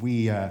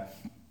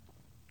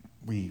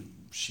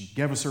 she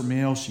gave us her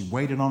meal. She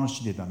waited on us.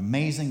 She did an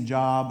amazing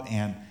job,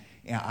 and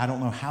I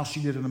don't know how she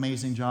did an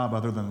amazing job,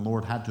 other than the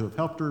Lord had to have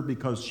helped her,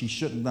 because she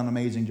shouldn't have done an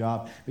amazing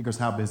job because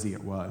how busy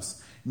it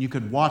was. And you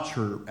could watch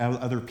her.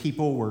 Other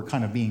people were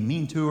kind of being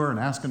mean to her and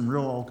asking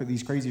all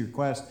these crazy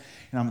requests.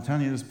 And I'm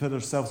telling you, just put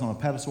ourselves on a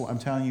pedestal. I'm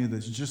telling you,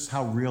 that's just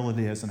how real it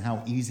is and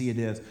how easy it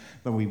is.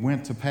 But we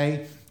went to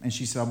pay, and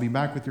she said, I'll be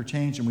back with your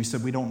change. And we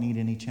said, we don't need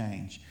any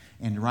change.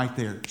 And right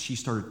there, she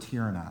started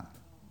tearing up.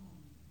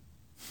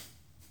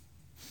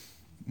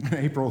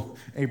 April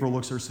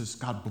looks at her and says,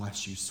 God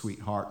bless you,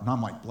 sweetheart. And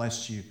I'm like,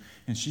 bless you.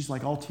 And she's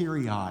like all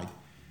teary-eyed.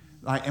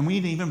 And we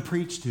didn't even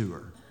preach to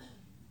her.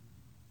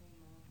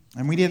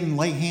 And we didn't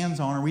lay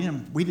hands on her.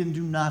 We didn't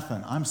do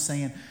nothing. I'm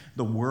saying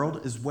the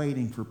world is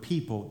waiting for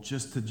people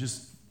isn't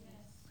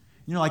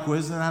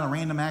that a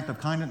random act of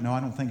kindness? No,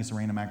 I don't think it's a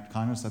random act of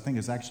kindness. I think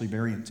it's actually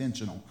very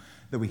intentional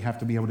that we have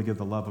to be able to give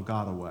the love of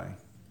God away.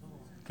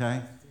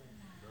 Okay?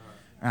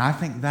 And I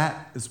think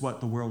that is what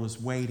the world is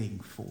waiting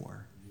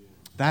for.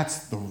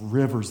 That's the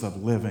rivers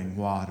of living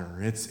water.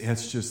 It's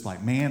just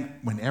like, man,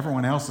 when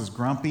everyone else is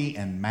grumpy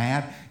and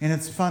mad, and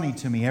it's funny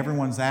to me,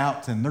 everyone's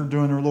out and they're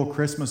doing their little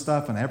Christmas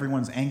stuff and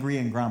everyone's angry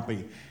and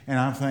grumpy. And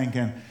I'm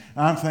thinking,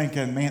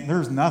 man,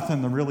 there's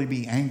nothing to really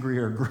be angry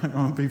or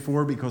grumpy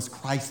for, because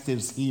Christ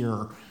is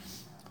here.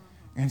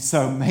 And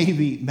so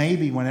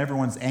maybe when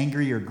everyone's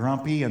angry or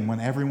grumpy and when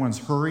everyone's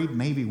hurried,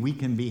 maybe we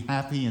can be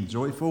happy and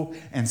joyful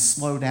and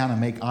slow down and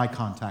make eye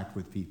contact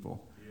with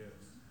people.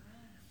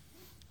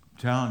 I'm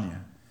telling you,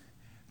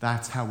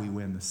 that's how we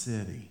win the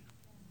city.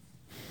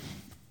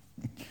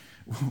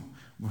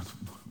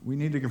 We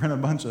need to rent a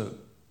bunch of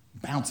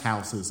bounce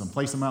houses and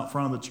place them out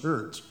front of the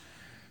church.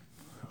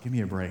 Give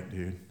me a break,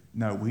 dude.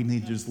 No, we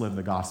need to just live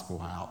the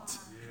gospel out.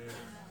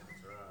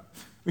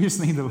 We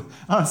just need to,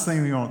 I'm not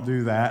saying we won't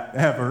do that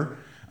ever.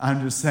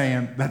 I'm just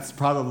saying that's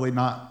probably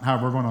not how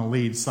we're going to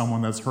lead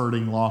someone that's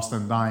hurting, lost,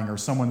 and dying, or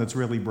someone that's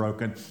really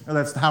broken. Or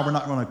that's how we're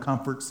not going to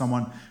comfort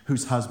someone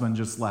whose husband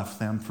just left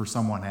them for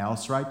someone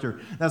else, right?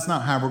 Or that's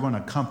not how we're going to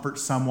comfort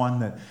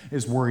someone that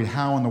is worried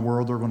how in the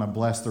world they're going to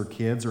bless their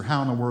kids, or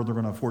how in the world they're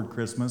going to afford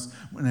Christmas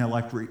when the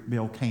electric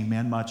bill came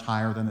in much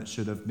higher than it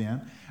should have been.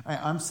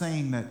 I'm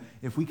saying that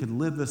if we could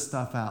live this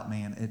stuff out,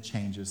 man, it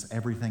changes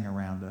everything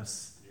around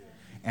us.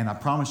 And I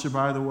promise you,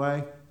 by the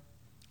way,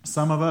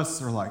 some of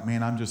us are like,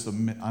 man,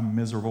 I'm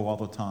miserable all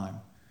the time.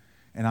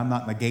 And I'm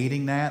not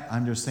negating that.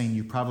 I'm just saying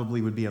you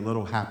probably would be a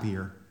little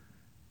happier.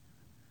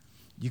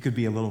 You could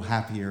be a little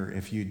happier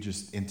if you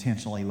just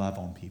intentionally love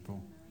on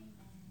people.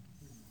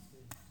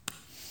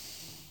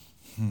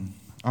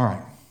 All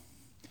right.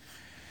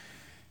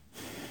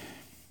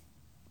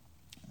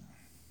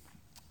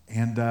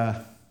 And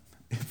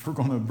if we're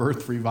going to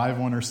birth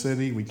revival in our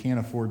city, we can't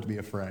afford to be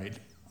afraid.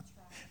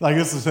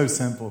 This is so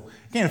simple.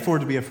 Can't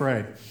afford to be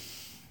afraid.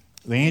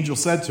 The angel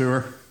said to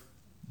her,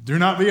 do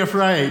not be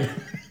afraid,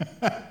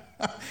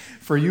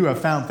 for you have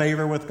found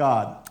favor with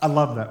God. I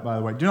love that, by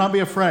the way. Do not be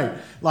afraid.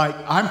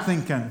 I'm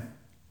thinking,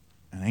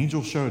 an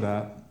angel showed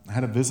up,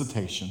 had a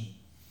visitation,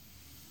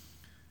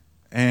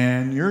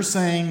 and you're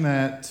saying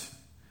that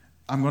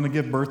I'm going to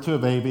give birth to a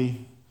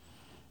baby,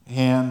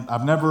 and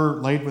I've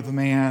never laid with a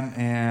man,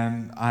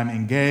 and I'm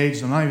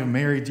engaged, I'm not even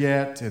married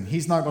yet, and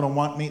he's not going to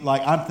want me.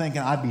 I'm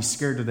thinking I'd be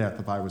scared to death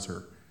if I was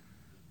her.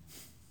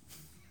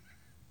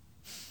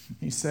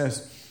 He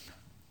says,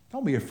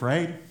 don't be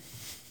afraid.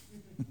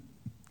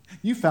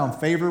 You found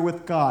favor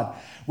with God,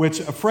 which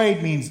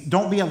afraid means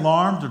don't be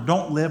alarmed or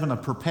don't live in a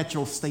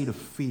perpetual state of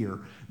fear.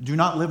 Do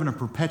not live in a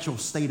perpetual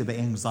state of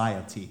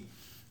anxiety.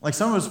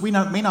 Some of us, we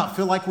may not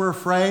feel like we're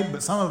afraid,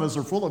 but some of us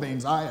are full of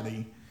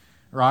anxiety,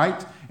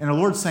 right? And the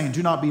Lord's saying,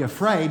 do not be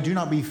afraid. Do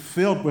not be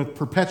filled with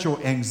perpetual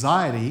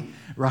anxiety,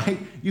 right?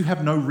 You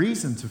have no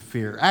reason to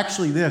fear.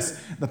 Actually,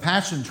 the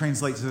Passion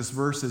translates this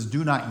verse as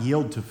do not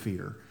yield to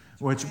fear.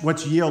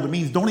 What's yield? It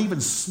means don't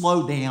even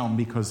slow down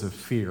because of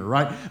fear,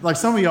 right? Like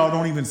some of y'all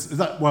don't even,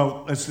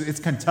 it's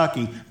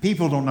Kentucky.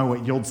 People don't know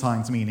what yield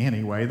signs mean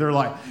anyway. They're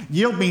like,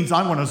 yield means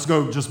I'm going to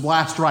go just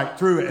blast right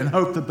through it and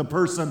hope that the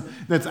person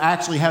that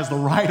actually has the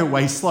right of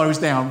way slows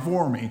down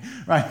for me,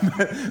 right?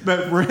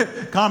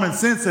 But common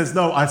sense says,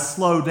 no, I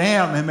slow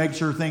down and make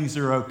sure things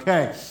are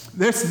okay.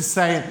 This is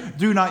saying,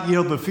 do not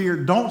yield to fear.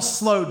 Don't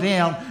slow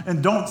down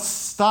and don't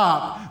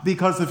stop,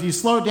 because if you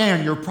slow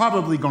down, you're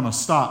probably going to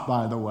stop,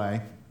 by the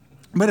way.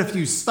 But if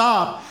you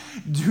stop,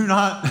 do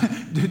not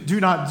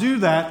do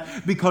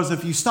that, because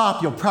if you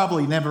stop, you'll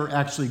probably never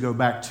actually go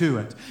back to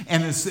it.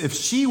 And if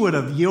she would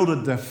have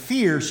yielded to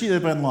fear, she'd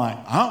have been like,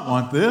 I don't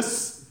want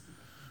this.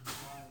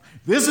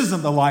 This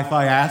isn't the life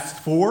I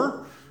asked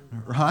for,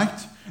 right?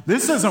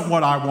 This isn't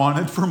what I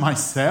wanted for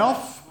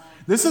myself.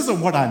 This isn't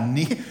what I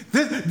need.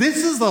 This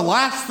is the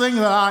last thing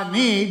that I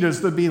need, is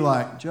to be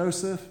like,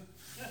 Joseph.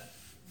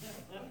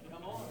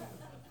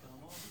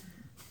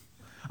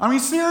 I mean,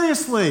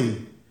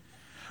 seriously.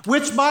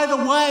 Which, by the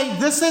way,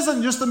 this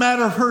isn't just a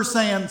matter of her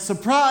saying,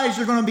 surprise,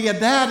 you're going to be a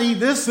daddy.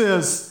 This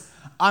is,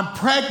 I'm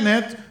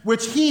pregnant,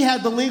 which he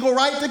had the legal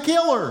right to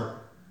kill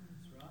her.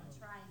 That's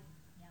right.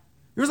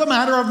 It was a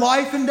matter of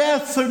life and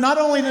death. So not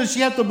only does she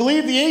have to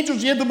believe the angel,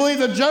 she had to believe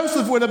that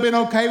Joseph would have been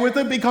okay with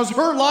it, because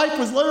her life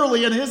was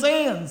literally in his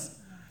hands.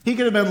 He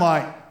could have been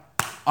like,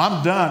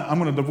 I'm done. I'm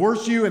going to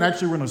divorce you, and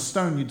actually we're going to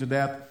stone you to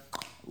death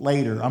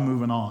later. I'm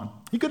moving on.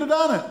 He could have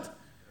done it.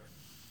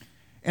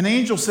 And the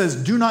angel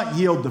says, do not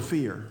yield to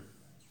fear.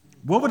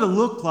 What would it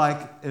look like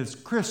as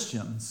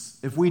Christians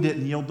if we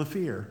didn't yield to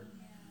fear?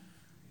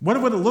 What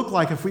would it look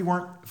like if we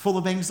weren't full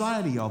of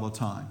anxiety all the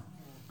time?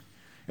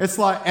 It's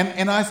like,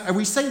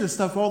 we say this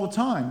stuff all the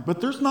time,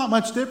 but there's not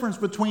much difference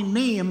between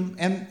me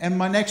and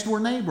my next door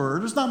neighbor.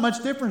 There's not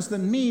much difference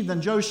than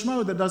Joe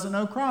Schmo that doesn't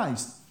know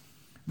Christ.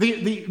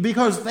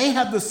 Because they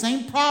have the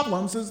same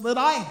problems as that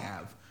I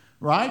have,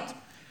 right?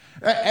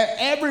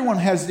 Everyone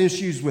has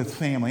issues with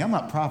family. I'm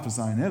not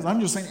prophesying this.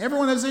 I'm just saying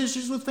everyone has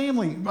issues with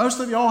family.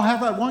 Most of y'all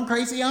have that one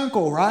crazy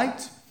uncle,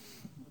 right?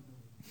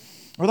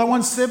 Or that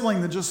one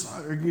sibling that just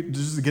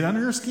get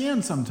under your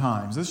skin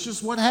sometimes. That's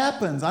just what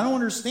happens. I don't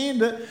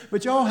understand it,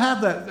 but y'all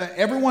have that.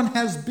 Everyone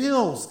has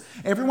bills.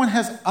 Everyone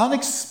has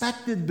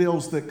unexpected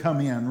bills that come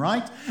in,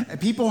 right?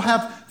 People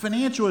have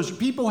financial issues.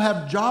 People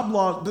have job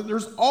loss.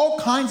 There's all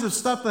kinds of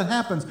stuff that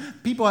happens.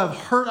 People have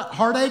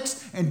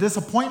heartaches and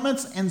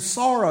disappointments and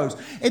sorrows.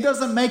 It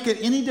doesn't make it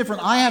any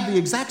different. I have the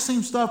exact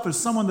same stuff as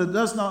someone that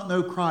does not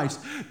know Christ.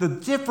 The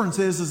difference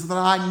is that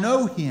I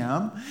know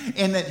Him,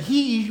 and that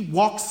He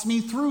walks me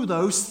through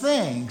those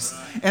things.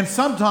 And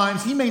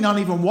sometimes He may not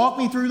even walk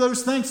me through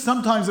those things.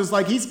 Sometimes it's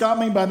like He's got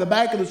me by the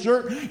back of the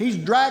shirt. He's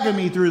dragging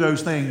me through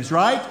those things,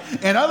 right?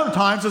 And other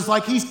times it's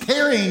like He's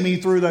carrying me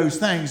through those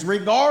things.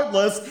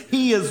 Regardless,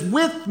 He is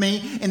with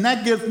me, and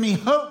that gives me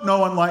hope,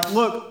 knowing like,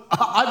 look,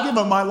 I've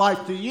given my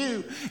life to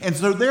you, and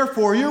so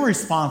therefore you're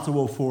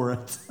responsible for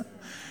it.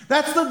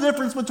 That's the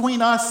difference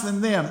between us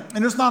and them.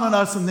 And it's not an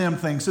us and them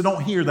thing, so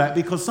don't hear that,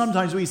 because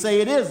sometimes we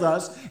say it is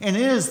us and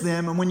it is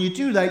them, and when you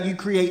do that, you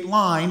create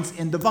lines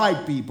and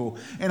divide people.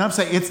 And I'm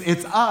saying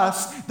it's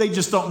us, they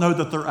just don't know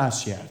that they're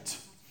us yet.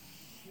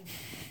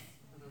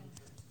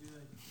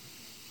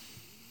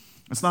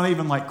 It's not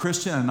even like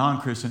Christian and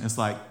non-Christian, it's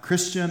like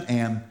Christian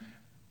and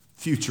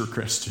future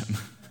Christian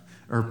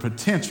or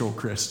potential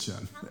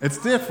Christian. It's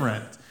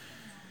different.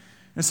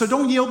 And so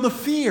don't yield to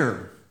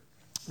fear.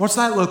 What's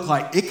that look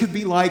like? It could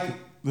be like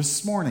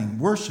this morning,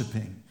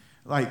 worshiping.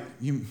 Like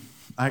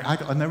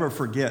I never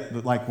forget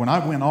that, like when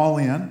I went all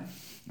in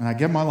and I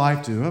gave my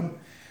life to Him,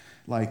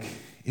 like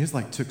it was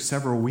like took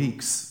several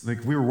weeks.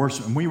 Like we were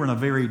worshiping. We were in a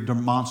very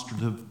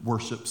demonstrative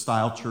worship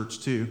style church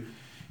too,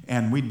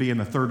 and we'd be in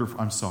the third or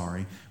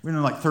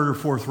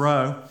fourth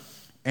row,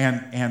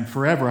 and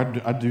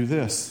forever I'd do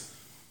this.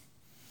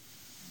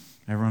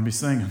 Everyone would be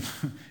singing,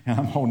 and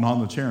I'm holding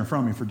on to the chair in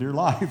front of me for dear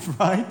life,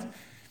 right?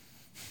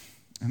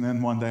 And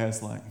then one day I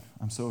was like,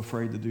 I'm so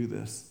afraid to do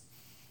this.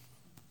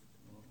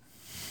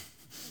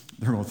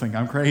 They're going to think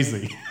I'm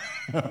crazy,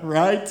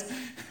 right?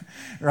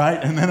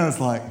 Right? And then I was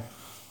like,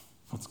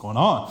 what's going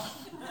on?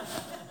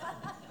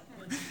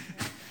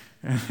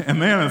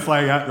 And then it's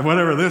like,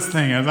 whatever this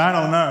thing is, I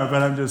don't know,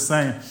 but I'm just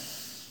saying.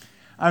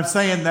 I'm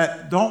saying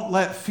that don't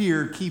let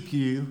fear keep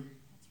you.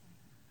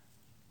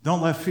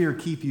 Don't let fear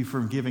keep you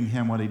from giving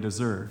Him what He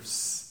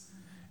deserves.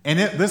 And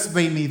this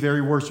made me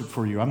very worshipful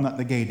for you. I'm not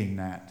negating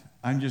that.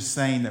 I'm just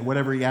saying that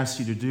whatever He asks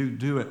you to do,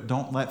 do it.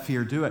 Don't let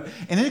fear do it.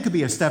 And it could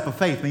be a step of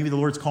faith. Maybe the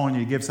Lord's calling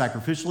you to give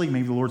sacrificially.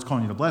 Maybe the Lord's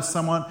calling you to bless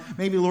someone.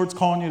 Maybe the Lord's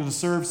calling you to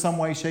serve some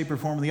way, shape, or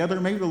form or the other.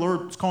 Maybe the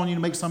Lord's calling you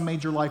to make some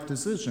major life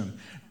decision.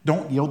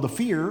 Don't yield to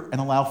fear and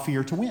allow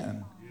fear to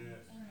win.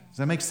 Does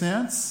that make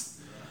sense?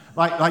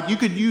 Like you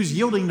could use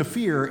yielding to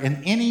fear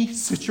in any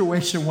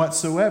situation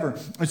whatsoever.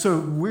 And so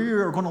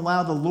we're going to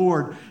allow the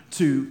Lord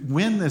to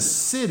win this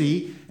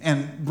city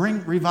and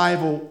bring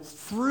revival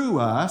through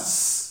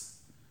us.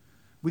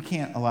 We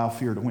can't allow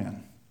fear to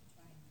win.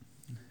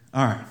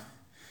 All right.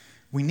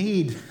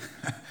 I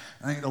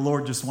think the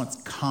Lord just wants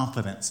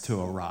confidence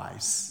to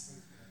arise.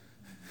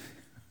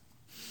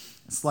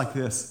 It's like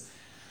this.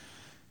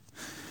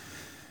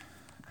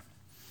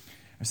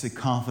 I say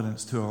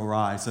confidence to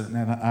arise. And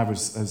I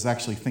was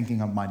actually thinking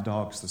of my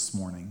dogs this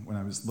morning when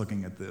I was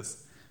looking at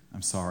this.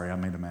 I'm sorry, I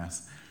made a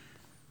mess.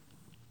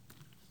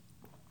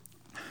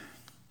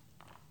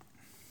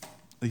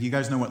 You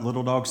guys know what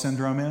little dog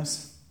syndrome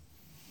is?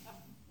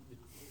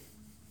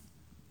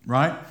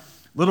 Right?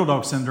 Little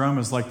dog syndrome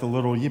is like the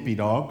little yippy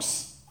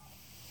dogs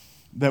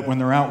that when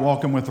they're out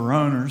walking with their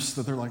owners,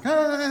 that they're like,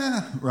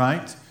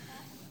 right?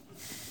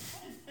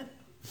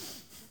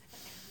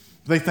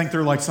 They think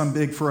they're like some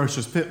big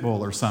ferocious pit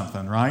bull or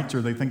something, right?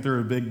 Or they think they're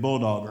a big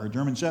bulldog or a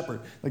German shepherd,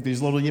 like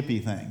these little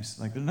yippy things.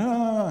 Like,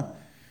 no.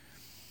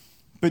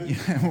 But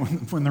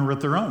when they're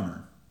with their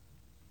owner.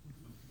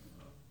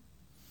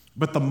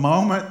 But the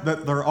moment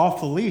that they're off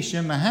the leash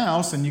in the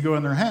house and you go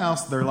in their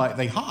house, they're like,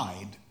 they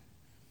hide,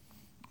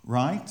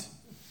 right?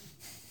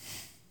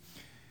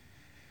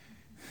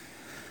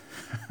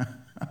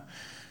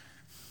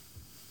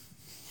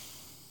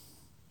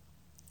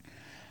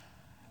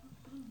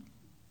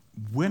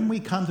 When we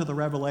come to the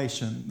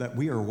revelation that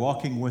we are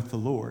walking with the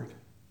Lord,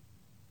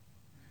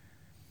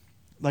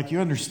 like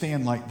you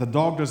understand, like the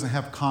dog doesn't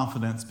have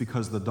confidence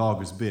because the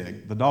dog is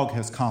big. The dog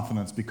has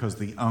confidence because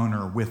the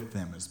owner with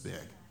them is big.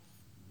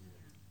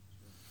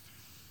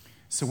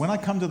 So when I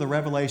come to the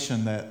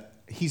revelation that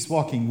he's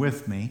walking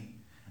with me,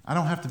 I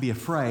don't have to be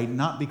afraid,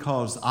 not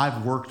because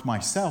I've worked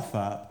myself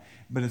up,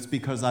 but it's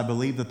because I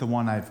believe that the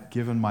one I've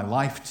given my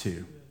life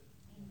to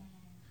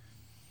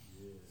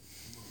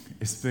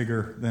is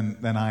bigger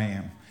than I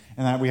am.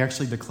 And we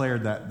actually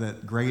declared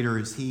that greater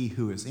is he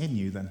who is in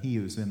you than he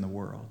who is in the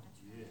world.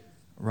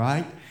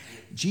 Right?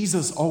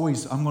 Jesus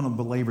always, I'm going to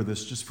belabor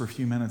this just for a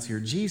few minutes here.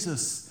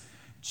 Jesus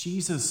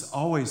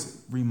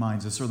always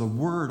reminds us, or the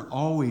Word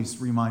always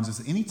reminds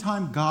us,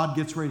 anytime God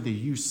gets ready to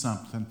use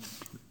someone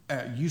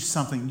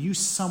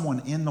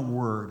in the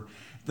Word,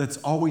 that's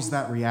always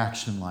that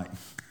reaction like,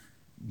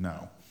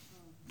 no,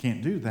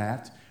 can't do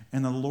that.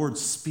 And the Lord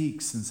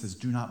speaks and says,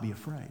 do not be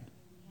afraid.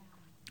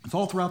 It's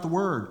all throughout the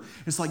Word.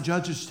 It's like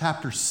Judges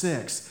chapter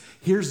 6.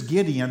 Here's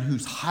Gideon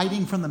who's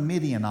hiding from the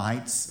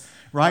Midianites,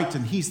 right?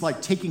 And he's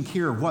like taking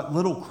care of what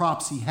little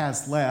crops he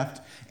has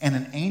left. And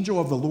an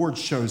angel of the Lord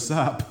shows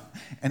up.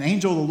 An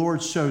angel of the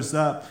Lord shows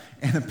up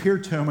and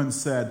appeared to him and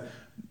said,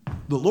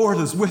 the Lord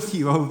is with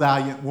you, O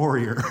valiant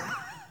warrior.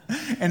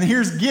 And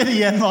here's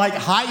Gideon like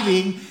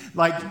hiding,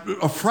 like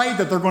afraid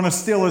that they're going to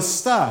steal his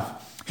stuff.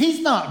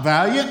 He's not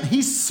valiant.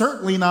 He's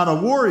certainly not a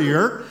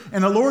warrior.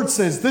 And the Lord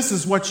says, this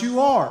is what you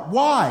are.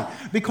 Why?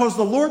 Because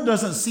the Lord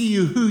doesn't see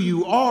you who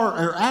you are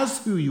or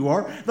as who you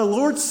are. The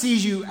Lord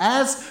sees you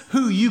as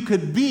who you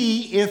could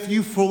be if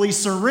you fully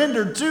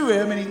surrendered to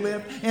Him and He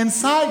lived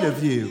inside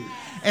of you.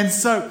 And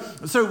so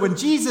when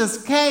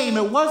Jesus came,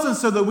 it wasn't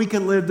so that we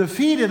could live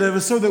defeated. It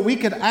was so that we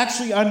could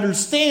actually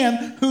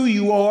understand who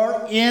you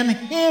are in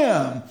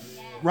Him.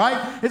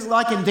 Right? It's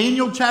like in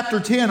Daniel chapter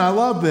 10. I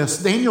love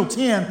this. Daniel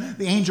 10,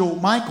 the angel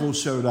Michael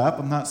showed up.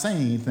 I'm not saying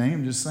anything.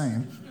 I'm just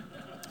saying.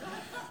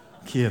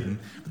 Kidding.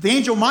 But the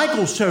angel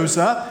Michael shows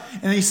up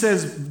and he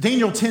says,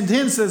 Daniel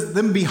 10:10 says,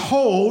 then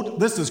behold,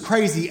 this is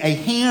crazy, a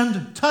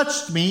hand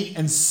touched me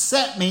and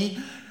set me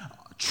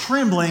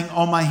trembling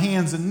on my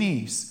hands and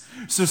knees.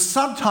 So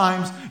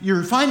sometimes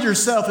you find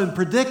yourself in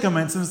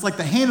predicaments and it's like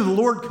the hand of the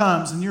Lord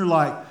comes and you're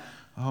like,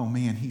 oh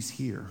man, He's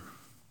here.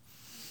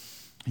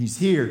 He's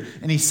here.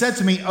 And He said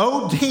to me,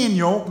 "O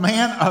Daniel,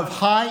 man of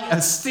high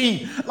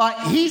esteem."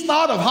 Like, He's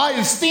not of high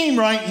esteem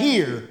right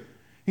here.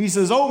 He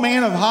says, "Oh,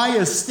 man of high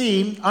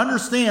esteem,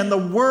 understand the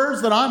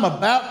words that I'm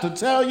about to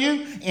tell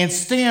you and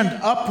stand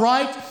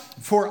upright,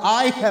 for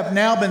I have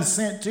now been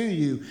sent to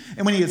you."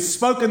 And when He had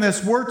spoken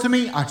this word to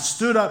me, I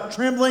stood up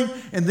trembling.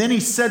 And then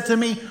He said to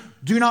me,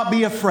 "Do not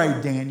be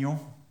afraid, Daniel.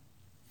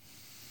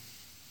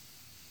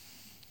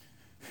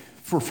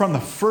 For from the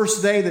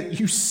first day that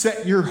you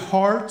set your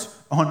heart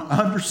on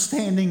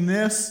understanding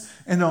this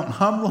and on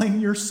humbling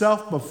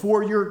yourself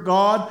before your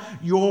God,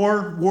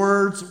 your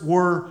words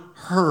were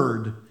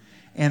heard.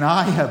 And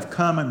I have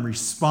come in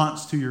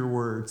response to your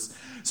words."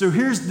 So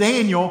here's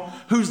Daniel,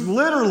 who's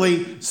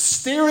literally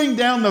staring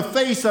down the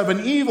face of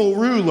an evil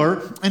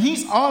ruler, and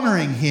he's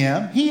honoring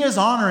him. He is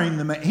honoring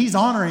them. He's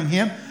honoring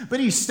him, but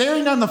he's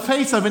staring down the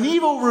face of an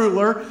evil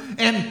ruler,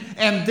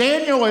 and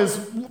Daniel is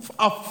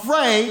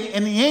afraid,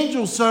 and the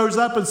angel shows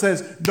up and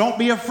says, "Don't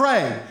be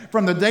afraid.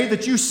 From the day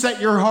that you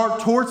set your heart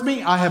towards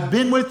me, I have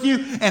been with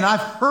you, and I've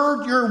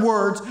heard your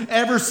words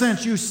ever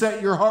since you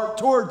set your heart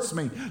towards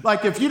me."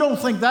 Like, if you don't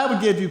think that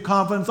would give you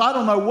confidence, I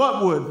don't know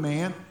what would,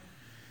 man.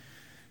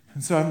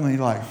 And suddenly,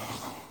 like,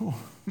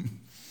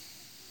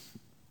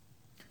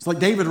 it's like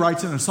David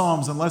writes in the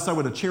Psalms, "Unless I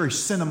would have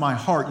cherished sin in my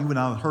heart, you would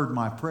not have heard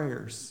my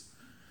prayers."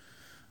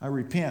 I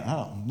repent.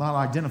 I'm not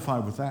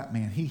identified with that,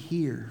 man. He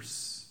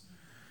hears.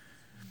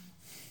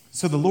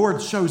 So the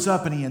Lord shows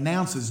up and He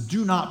announces,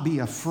 "Do not be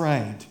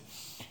afraid."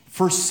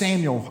 1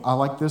 Samuel, I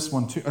like this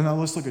one too. No,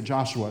 let's look at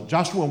Joshua.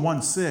 Joshua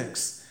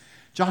 1:6.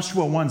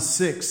 Joshua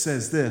 1:6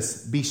 says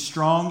this, "Be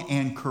strong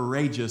and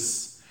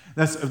courageous.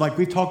 That's like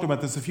we talked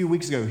about this a few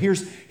weeks ago.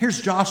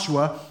 Here's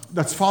Joshua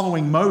that's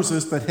following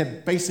Moses that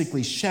had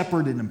basically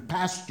shepherded and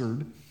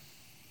pastored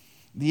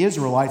the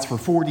Israelites for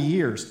 40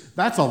 years.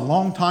 That's a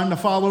long time to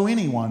follow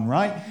anyone,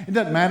 right? It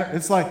doesn't matter.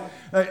 It's like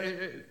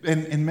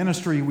in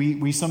ministry,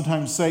 we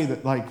sometimes say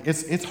that like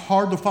it's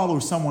hard to follow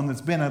someone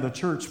that's been at a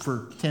church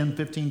for 10,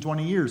 15,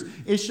 20 years.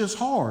 It's just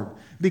hard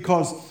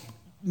because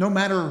no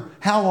matter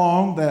how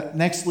long that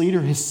next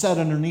leader has sat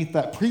underneath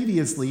that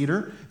previous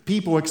leader,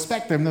 people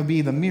expect them to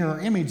be the mirror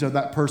image of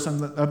that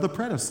person, of the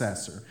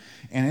predecessor.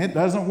 And it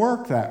doesn't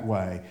work that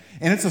way.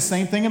 And it's the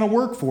same thing in a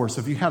workforce.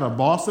 If you had a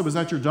boss that was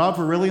at your job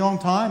for a really long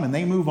time and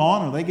they move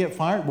on or they get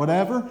fired,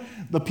 whatever,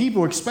 the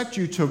people expect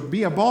you to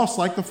be a boss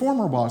like the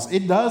former boss.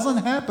 It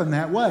doesn't happen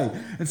that way.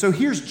 And so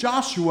here's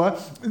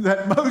Joshua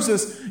that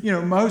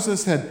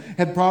Moses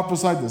had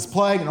prophesied this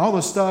plague and all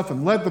this stuff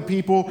and led the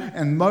people,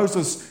 and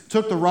Moses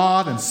took the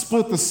rod and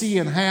split the sea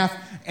in half,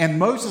 and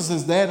Moses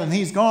is dead and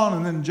he's gone,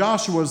 and then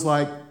Joshua's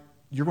like,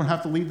 you're going to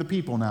have to lead the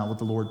people now, what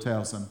the Lord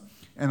tells him.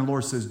 And the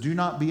Lord says, do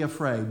not be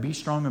afraid. Be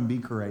strong and be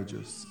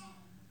courageous.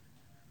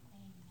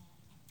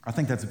 I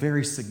think that's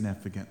very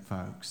significant,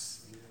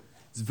 folks.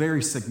 It's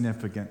very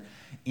significant.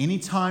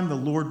 Anytime the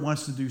Lord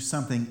wants to do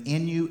something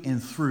in you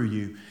and through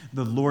you,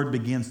 the Lord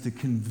begins to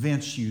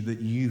convince you that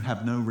you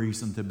have no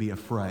reason to be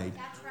afraid.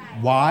 That's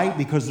right. Why?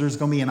 Because there's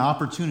going to be an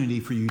opportunity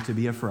for you to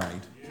be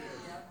afraid.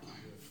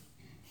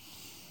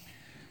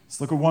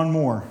 Let's look at one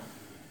more.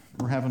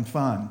 We're having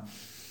fun.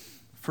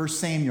 1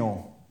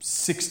 Samuel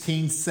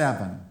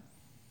 16:7.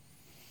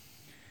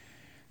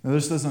 Now,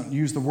 this doesn't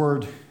use the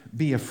word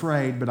be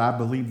afraid, but I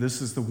believe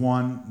this is the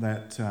one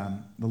that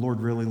the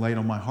Lord really laid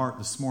on my heart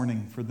this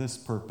morning for this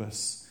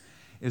purpose.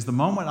 Is the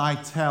moment I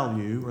tell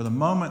you, or the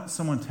moment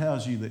someone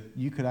tells you that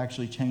you could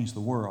actually change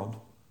the world,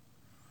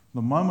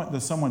 the moment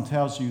that someone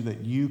tells you that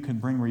you can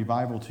bring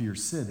revival to your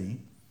city,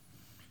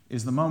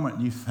 is the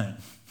moment you think,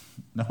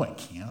 no, I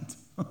can't.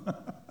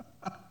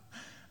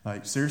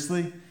 Like,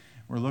 seriously?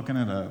 We're looking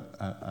at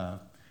a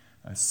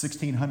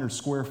 1,600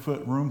 square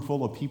foot room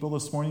full of people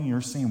this morning.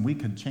 You're saying we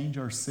could change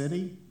our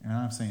city? And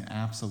I'm saying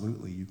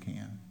absolutely you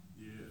can.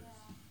 Yes.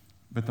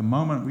 But the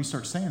moment we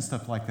start saying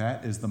stuff like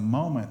that is the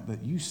moment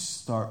that you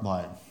start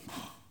like,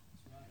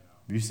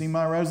 have you seen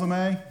my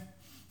resume?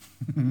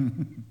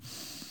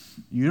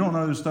 You don't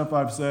know the stuff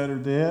I've said or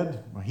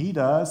did. Well, he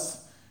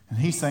does. And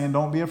he's saying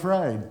don't be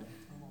afraid.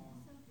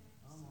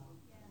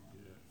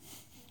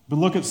 But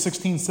look at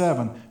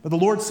 16:7. But the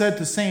Lord said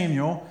to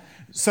Samuel,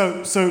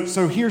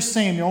 So here's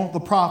Samuel,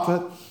 the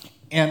prophet,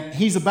 and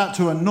he's about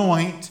to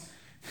anoint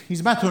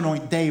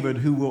David,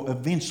 who will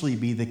eventually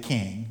be the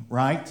king,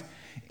 right?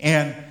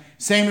 And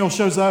Samuel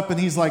shows up and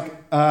he's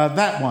like,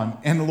 that one.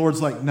 And the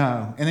Lord's like,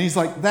 no. And he's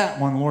like, that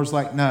one. The Lord's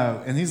like,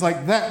 no. And he's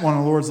like, that one.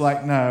 The Lord's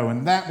like, no.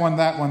 And that one,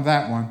 that one,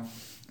 that one.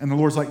 And the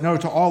Lord's like, no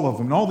to all of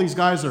them. And all these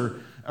guys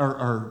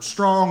are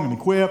strong and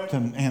equipped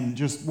and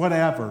just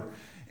whatever.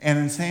 And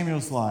then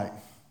Samuel's like,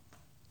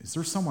 is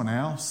there someone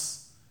else?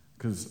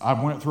 Because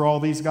I went through all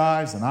these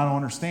guys and I don't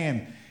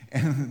understand.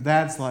 And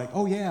Dad's like,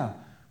 oh yeah,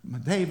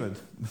 David,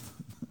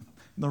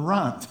 the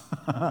runt.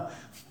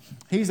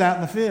 He's out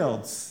in the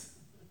fields.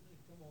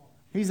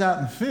 He's out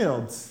in the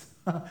fields.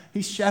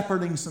 He's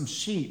shepherding some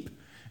sheep.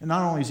 And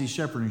not only is he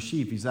shepherding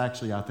sheep, he's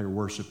actually out there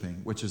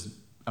worshiping, which is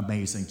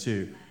amazing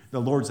too.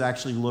 The Lord's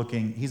actually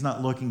looking, he's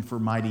not looking for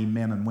mighty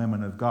men and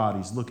women of God.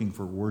 He's looking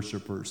for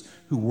worshipers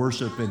who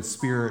worship in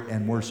spirit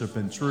and worship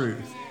in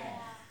truth.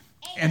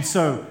 And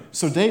so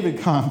David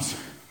comes,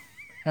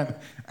 and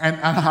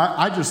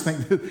I just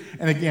think that,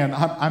 and again,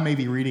 I may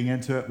be reading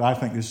into it, but I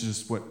think this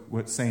is just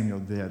what Samuel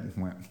did.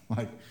 Went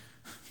like,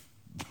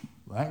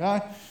 that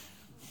guy?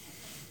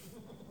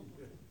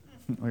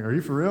 Like, are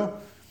you for real?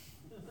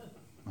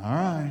 All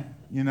right,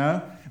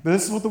 But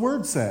this is what the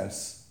word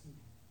says.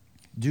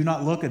 Do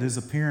not look at his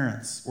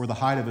appearance or the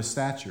height of his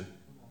stature,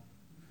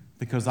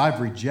 because I have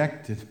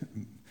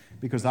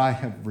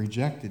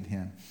rejected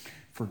him.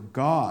 For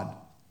God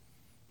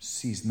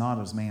sees not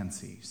as man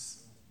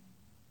sees.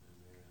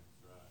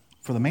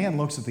 For the man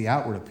looks at the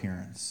outward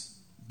appearance,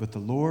 but the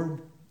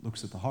Lord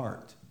looks at the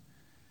heart.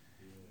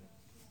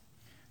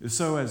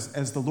 So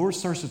as the Lord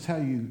starts to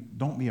tell you,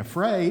 don't be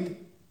afraid,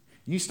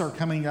 you start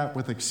coming up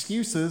with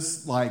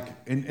excuses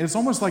and it's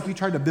almost like you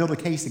tried to build a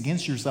case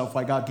against yourself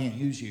why God can't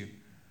use you.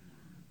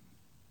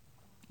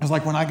 It's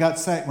like when I got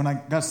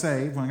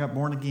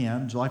born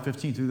again, July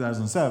 15,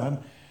 2007,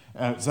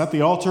 I was at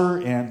the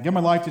altar and gave my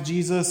life to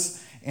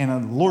Jesus.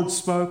 And the Lord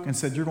spoke and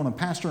said, you're going to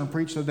pastor and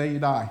preach the day you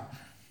die.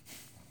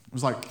 It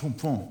was like, boom,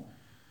 boom.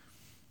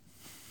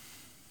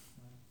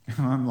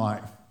 And I'm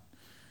like,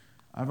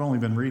 I've only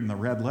been reading the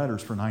red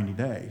letters for 90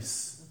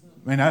 days.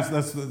 I mean,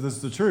 that's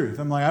the truth.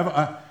 I'm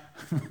like,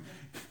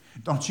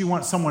 don't you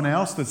want someone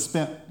else that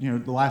spent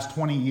the last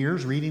 20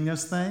 years reading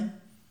this thing?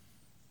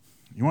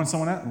 You want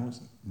someone else?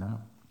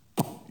 No,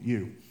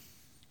 you.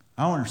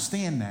 I don't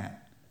understand that.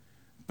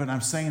 But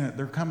I'm saying that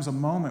there comes a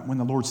moment when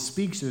the Lord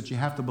speaks that you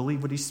have to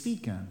believe what he's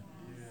speaking.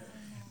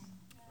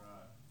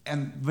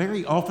 And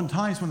very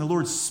oftentimes when the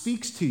Lord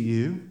speaks to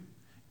you,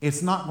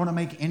 it's not going to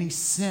make any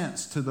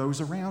sense to those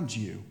around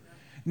you.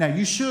 Now,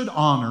 you should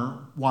honor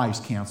wise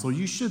counsel.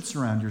 You should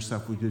surround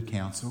yourself with good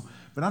counsel.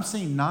 But I'm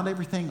saying not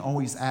everything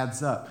always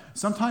adds up.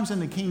 Sometimes in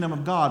the kingdom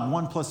of God,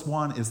 1 +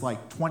 1 is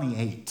like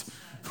 28.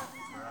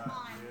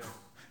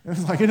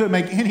 It's like it doesn't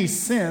make any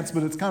sense,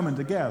 but it's coming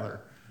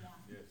together.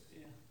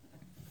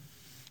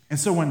 And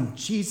so when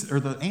Jesus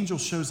or the angel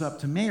shows up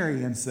to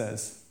Mary and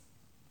says,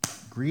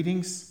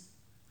 "Greetings,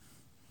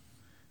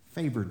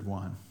 favored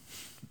one,"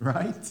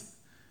 right?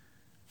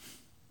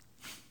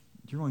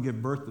 You're going to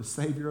give birth to the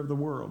Savior of the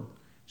world.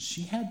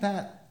 She had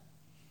that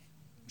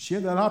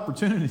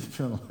opportunity to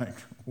feel like,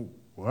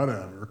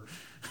 whatever.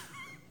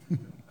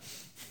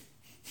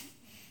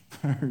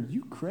 Are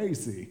you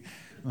crazy?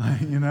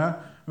 You know?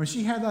 I mean,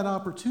 she had that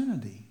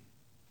opportunity.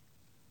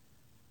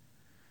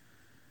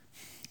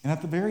 And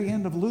at the very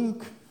end of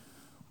Luke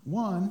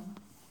 1,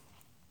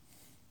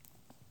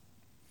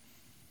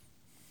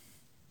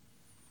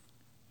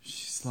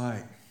 she's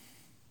like,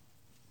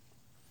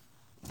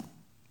 I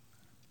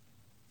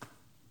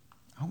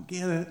don't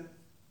get it.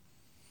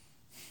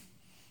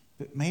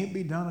 But may it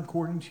be done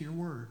according to your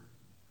word.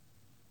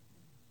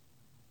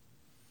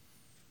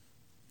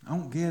 I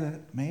don't get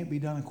it. May it be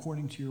done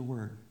according to your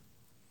word.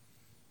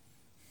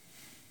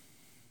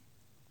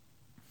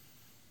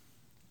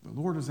 The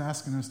Lord is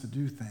asking us to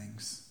do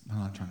things. I'm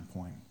not trying to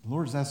point. The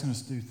Lord is asking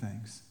us to do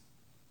things.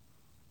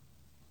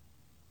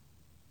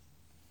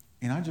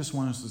 And I just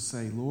want us to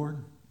say,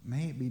 Lord,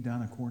 may it be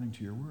done according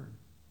to your word.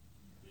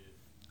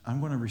 I'm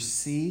going to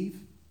receive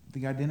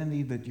the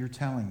identity that you're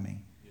telling me.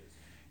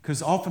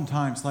 Because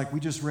oftentimes, like we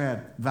just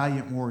read,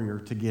 valiant warrior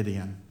to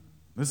Gideon.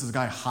 This is a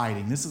guy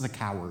hiding. This is a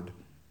coward.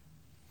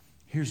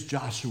 Here's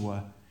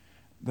Joshua,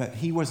 that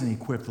he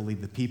wasn't equipped to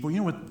lead the people. You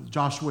know what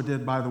Joshua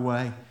did, by the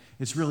way?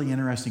 It's really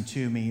interesting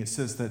to me. It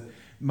says that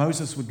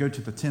Moses would go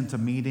to the tent of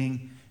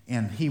meeting,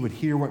 and he would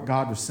hear what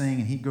God was saying,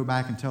 and he'd go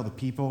back and tell the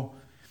people.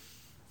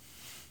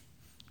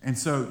 And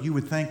so you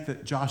would think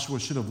that Joshua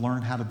should have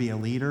learned how to be a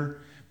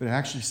leader, but it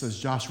actually says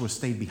Joshua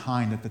stayed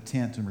behind at the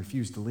tent and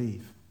refused to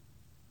leave.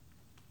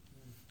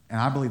 And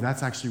I believe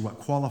that's actually what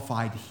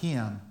qualified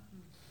him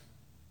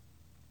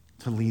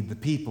to lead the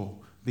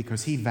people,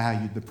 because he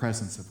valued the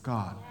presence of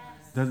God.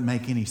 Doesn't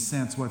make any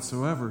sense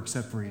whatsoever,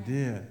 except for he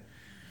did.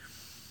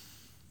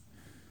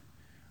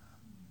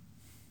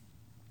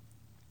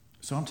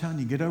 So I'm telling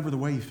you, get over the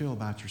way you feel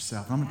about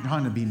yourself. I'm not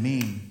trying to be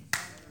mean.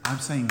 I'm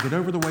saying get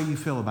over the way you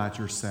feel about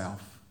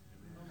yourself.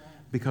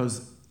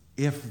 Because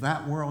if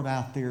that world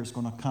out there is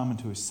going to come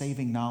into a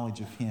saving knowledge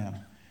of him,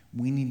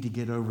 we need to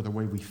get over the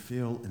way we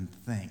feel and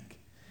think.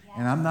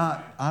 And I'm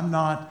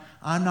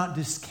not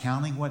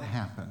discounting what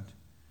happened.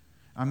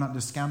 I'm not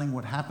discounting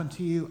what happened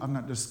to you. I'm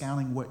not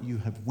discounting what you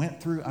have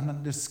went through. I'm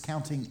not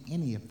discounting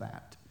any of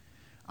that.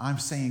 I'm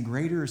saying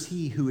greater is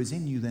he who is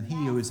in you than he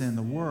who is in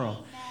the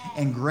world.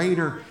 And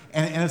greater,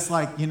 and it's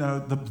like, you know,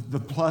 the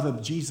blood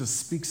of Jesus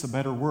speaks a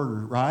better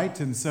word, right?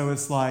 And so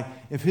it's like,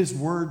 if his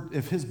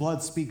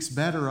blood speaks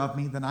better of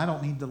me, then I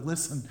don't need to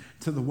listen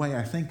to the way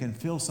I think and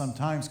feel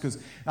sometimes.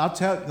 Because I'll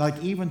tell,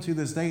 like, even to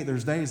this day,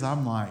 there's days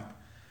I'm like,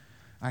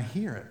 I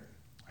hear it.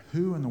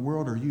 Who in the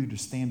world are you to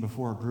stand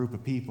before a group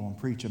of people and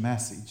preach a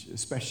message,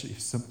 especially if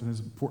something as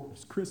important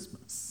as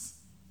Christmas?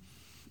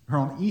 Or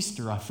on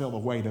Easter, I feel the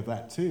weight of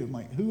that too. I'm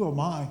like, who am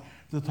I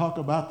to talk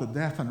about the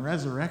death and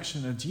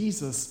resurrection of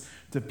Jesus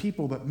to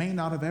people that may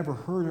not have ever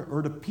heard it,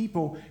 or to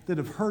people that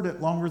have heard it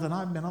longer than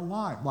I've been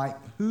alive? Like,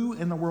 who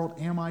in the world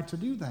am I to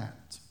do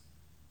that?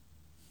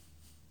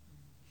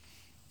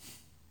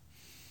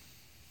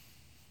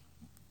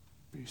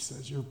 He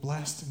says, you're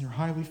blessed and you're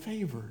highly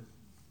favored.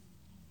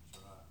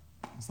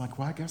 It's like,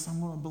 well, I guess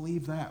I'm going to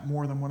believe that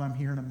more than what I'm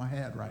hearing in my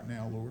head right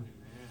now, Lord.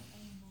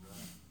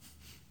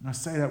 And I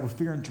say that with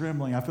fear and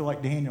trembling. I feel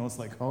like Daniel. It's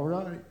like, all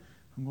right,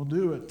 I'm going to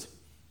do it.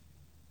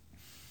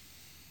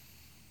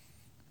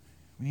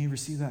 We need to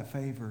receive that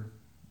favor.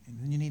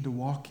 And then you need to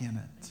walk in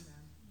it.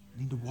 You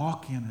need to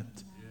walk in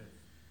it.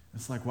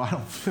 It's like, well,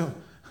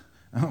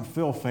 I don't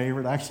feel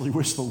favored. I actually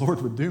wish the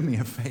Lord would do me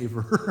a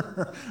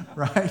favor.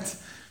 Right?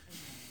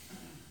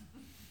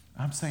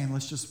 I'm saying,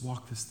 let's just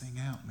walk this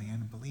thing out, man,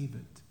 and believe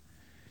it.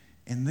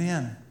 And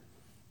then,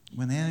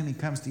 when the enemy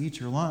comes to eat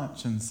your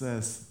lunch and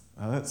says,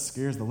 oh, that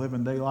scares the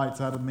living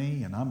daylights out of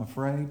me and I'm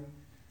afraid,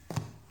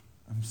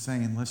 I'm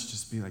saying, let's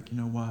just be like, you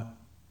know what?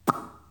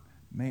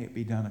 May it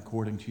be done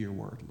according to your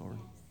word, Lord.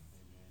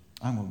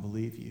 I'm going to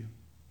believe you.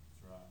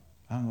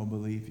 I'm going to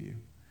believe you.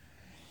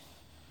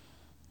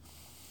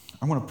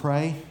 I'm going to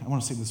pray. I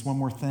want to say this one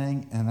more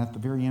thing, and at the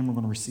very end, we're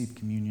going to receive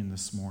communion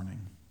this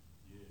morning.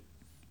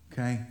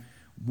 Okay?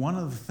 One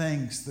of the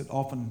things that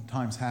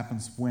oftentimes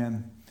happens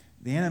when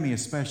the enemy,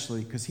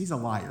 especially, because he's a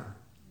liar.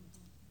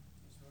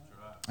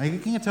 He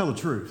can't tell the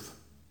truth.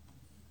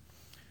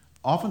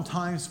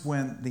 Oftentimes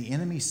when the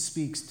enemy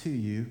speaks to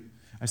you,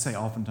 I say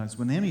oftentimes,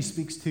 when the enemy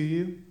speaks to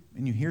you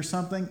and you hear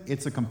something,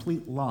 it's a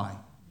complete lie.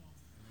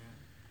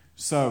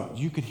 So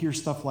you could hear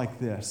stuff like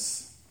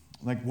this.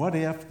 Like, what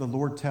if the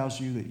Lord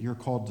tells you that you're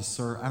called to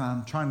serve? And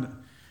I'm trying to...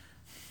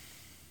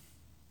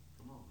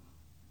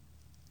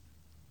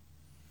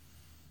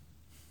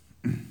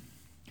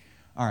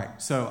 All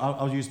right, so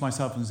I'll use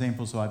myself as an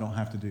example so I don't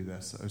have to do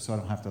this, so I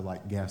don't have to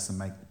like guess and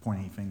make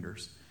pointy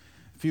fingers.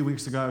 A few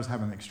weeks ago, I was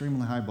having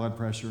extremely high blood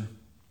pressure,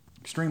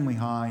 extremely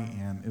high,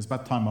 and it was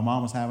about the time my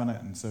mom was having it,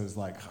 and so it was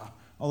like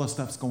all this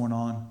stuff's going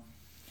on,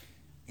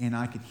 and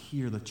I could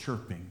hear the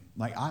chirping.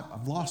 Like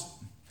I've lost,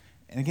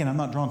 and again, I'm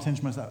not drawing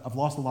attention to myself, I've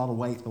lost a lot of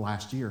weight the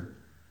last year.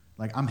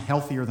 Like I'm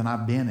healthier than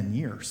I've been in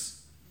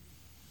years.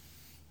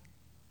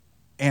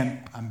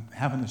 And I'm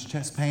having this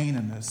chest pain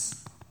and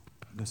this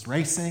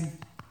racing,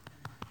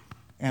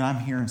 and I'm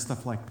hearing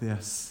stuff like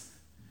this.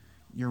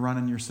 You're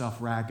running yourself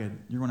ragged.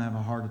 You're going to have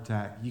a heart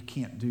attack. You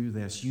can't do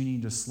this. You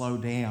need to slow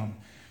down.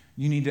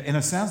 You need to, and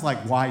it sounds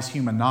like wise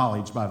human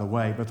knowledge, by the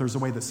way, but there's a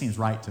way that seems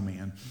right to me.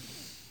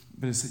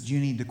 But it says you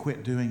need to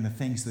quit doing the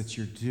things that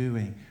you're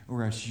doing,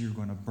 or else you're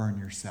going to burn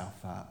yourself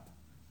up.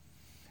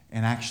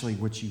 And actually,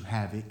 what you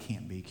have, it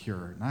can't be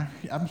cured. And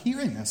I'm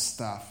hearing this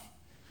stuff.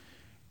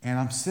 And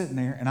I'm sitting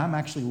there, and I'm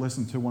actually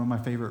listening to one of my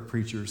favorite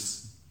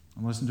preachers.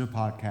 I'm listening to a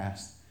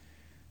podcast.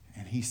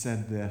 And he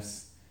said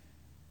this: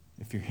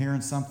 if you're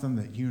hearing something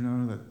that you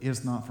know that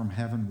is not from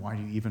heaven, why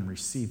do you even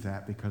receive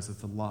that? Because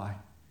it's a lie.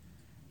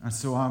 And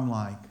so I'm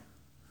like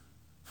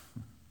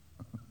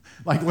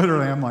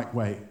literally, I'm like,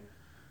 wait.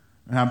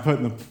 And I'm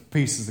putting the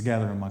pieces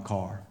together in my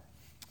car.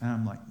 And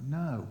I'm like,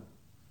 no,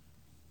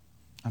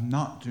 I'm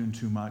not doing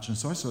too much. And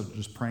so I started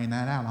just praying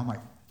that out. I'm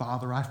like,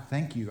 Father, I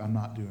thank you I'm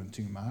not doing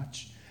too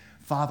much.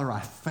 Father, I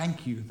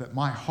thank you that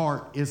my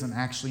heart isn't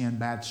actually in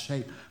bad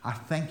shape. I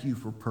thank you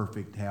for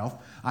perfect health.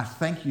 I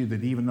thank you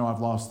that even though I've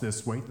lost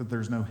this weight, that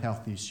there's no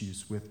health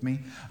issues with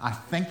me. I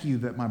thank you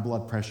that my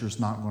blood pressure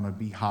is not going to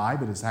be high,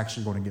 but it's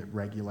actually going to get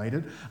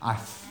regulated. I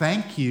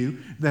thank you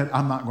that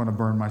I'm not going to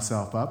burn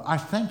myself up. I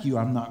thank you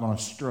I'm not going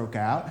to stroke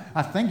out.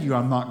 I thank you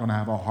I'm not going to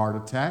have a heart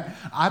attack.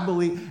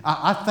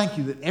 I thank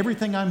you that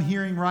everything I'm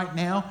hearing right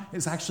now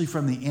is actually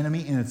from the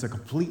enemy, and it's a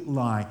complete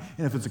lie.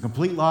 And if it's a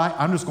complete lie,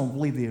 I'm just going to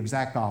believe the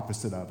exact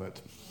opposite of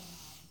it.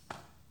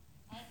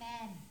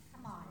 Amen.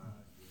 Come on.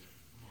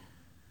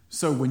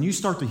 So when you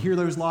start to hear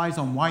those lies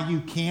on why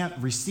you can't,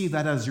 receive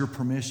that as your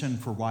permission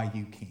for why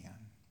you can.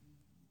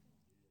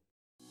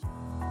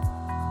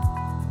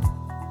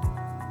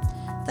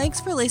 Thanks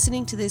for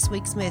listening to this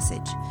week's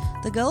message.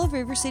 The goal of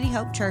River City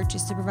Hope Church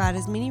is to provide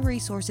as many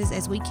resources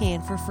as we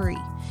can for free.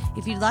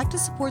 If you'd like to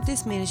support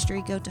this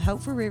ministry, go to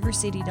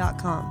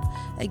hopeforrivercity.com.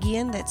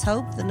 Again, that's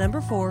hope, the number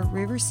 4,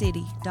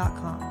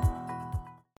 rivercity.com.